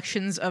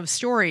collections of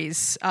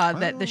stories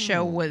that the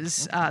show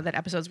was that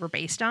episodes were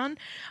based on.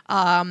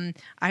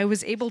 I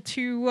was able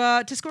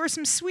to score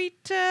some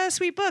sweet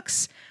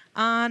books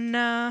on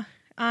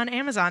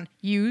Amazon,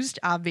 used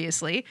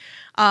obviously.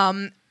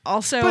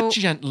 Also, But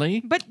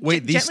gently. but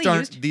Wait, gently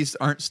used. these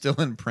aren't still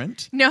in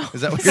print? No,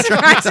 Is that what you're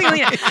trying to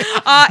surprisingly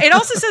not. It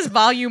also says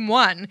Volume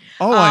 1.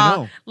 Oh, I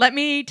know. Let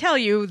me tell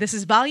you, this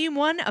is Volume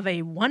 1 of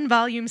a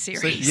 1-volume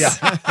series. Yeah.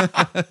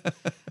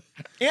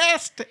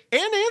 Asked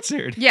and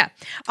answered. Yeah.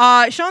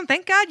 Sean,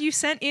 thank God you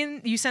sent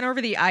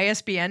over the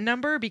ISBN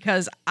number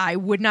because I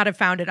would not have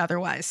found it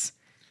otherwise.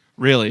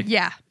 Really?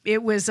 Yeah,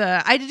 it was.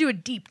 I had to do a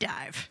deep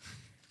dive.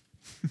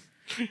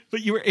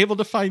 But you were able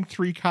to find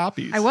 3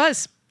 copies. I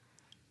was.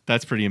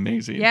 That's pretty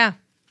amazing. Yeah.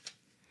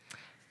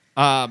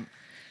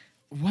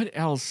 What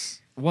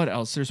else?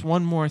 There's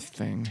one more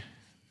thing.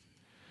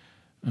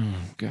 Oh,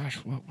 gosh.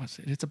 What was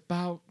it? It's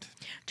about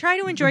Try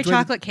to enjoy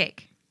chocolate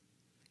cake.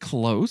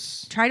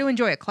 close. Try to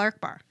enjoy a Clark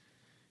bar.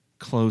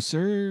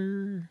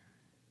 Closer.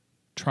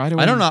 Try to.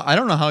 I don't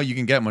know how you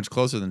can get much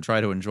closer than try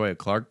to enjoy a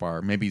Clark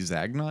bar. Maybe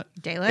Zagnut.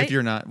 Daylight? If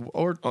you're not,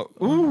 or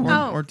Ooh.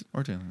 Oh.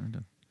 or Taylor.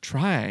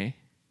 Try.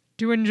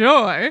 To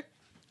enjoy.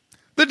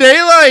 The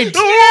daylight.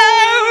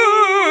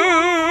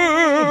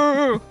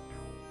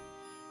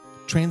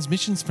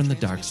 Transmissions from the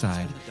Dark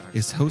Side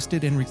is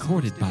hosted and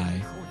recorded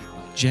by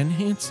Jen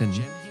Hansen,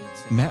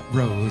 Matt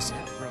Rose,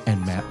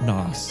 and Matt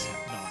Noss.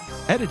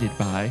 Edited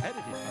by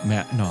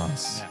Matt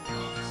Noss.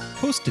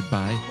 Hosted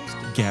by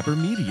Gabber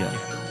Media.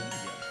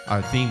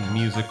 Our theme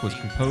music was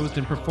composed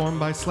and performed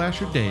by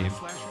Slasher Dave.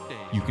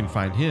 You can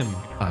find him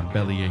on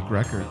Bellyache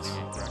Records.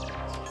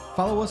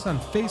 Follow us on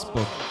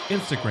Facebook,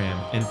 Instagram,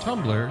 and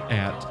Tumblr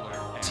at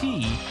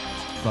T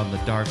from the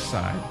Dark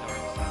Side,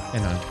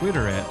 and on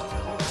Twitter at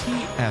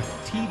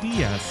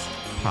TFTDS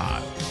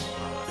Pod.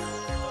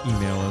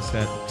 Email us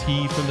at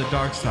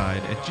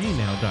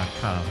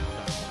tfromthedarkside@gmail.com.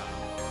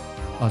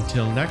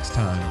 Until next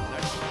time,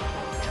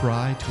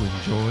 try to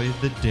enjoy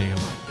the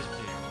daylight.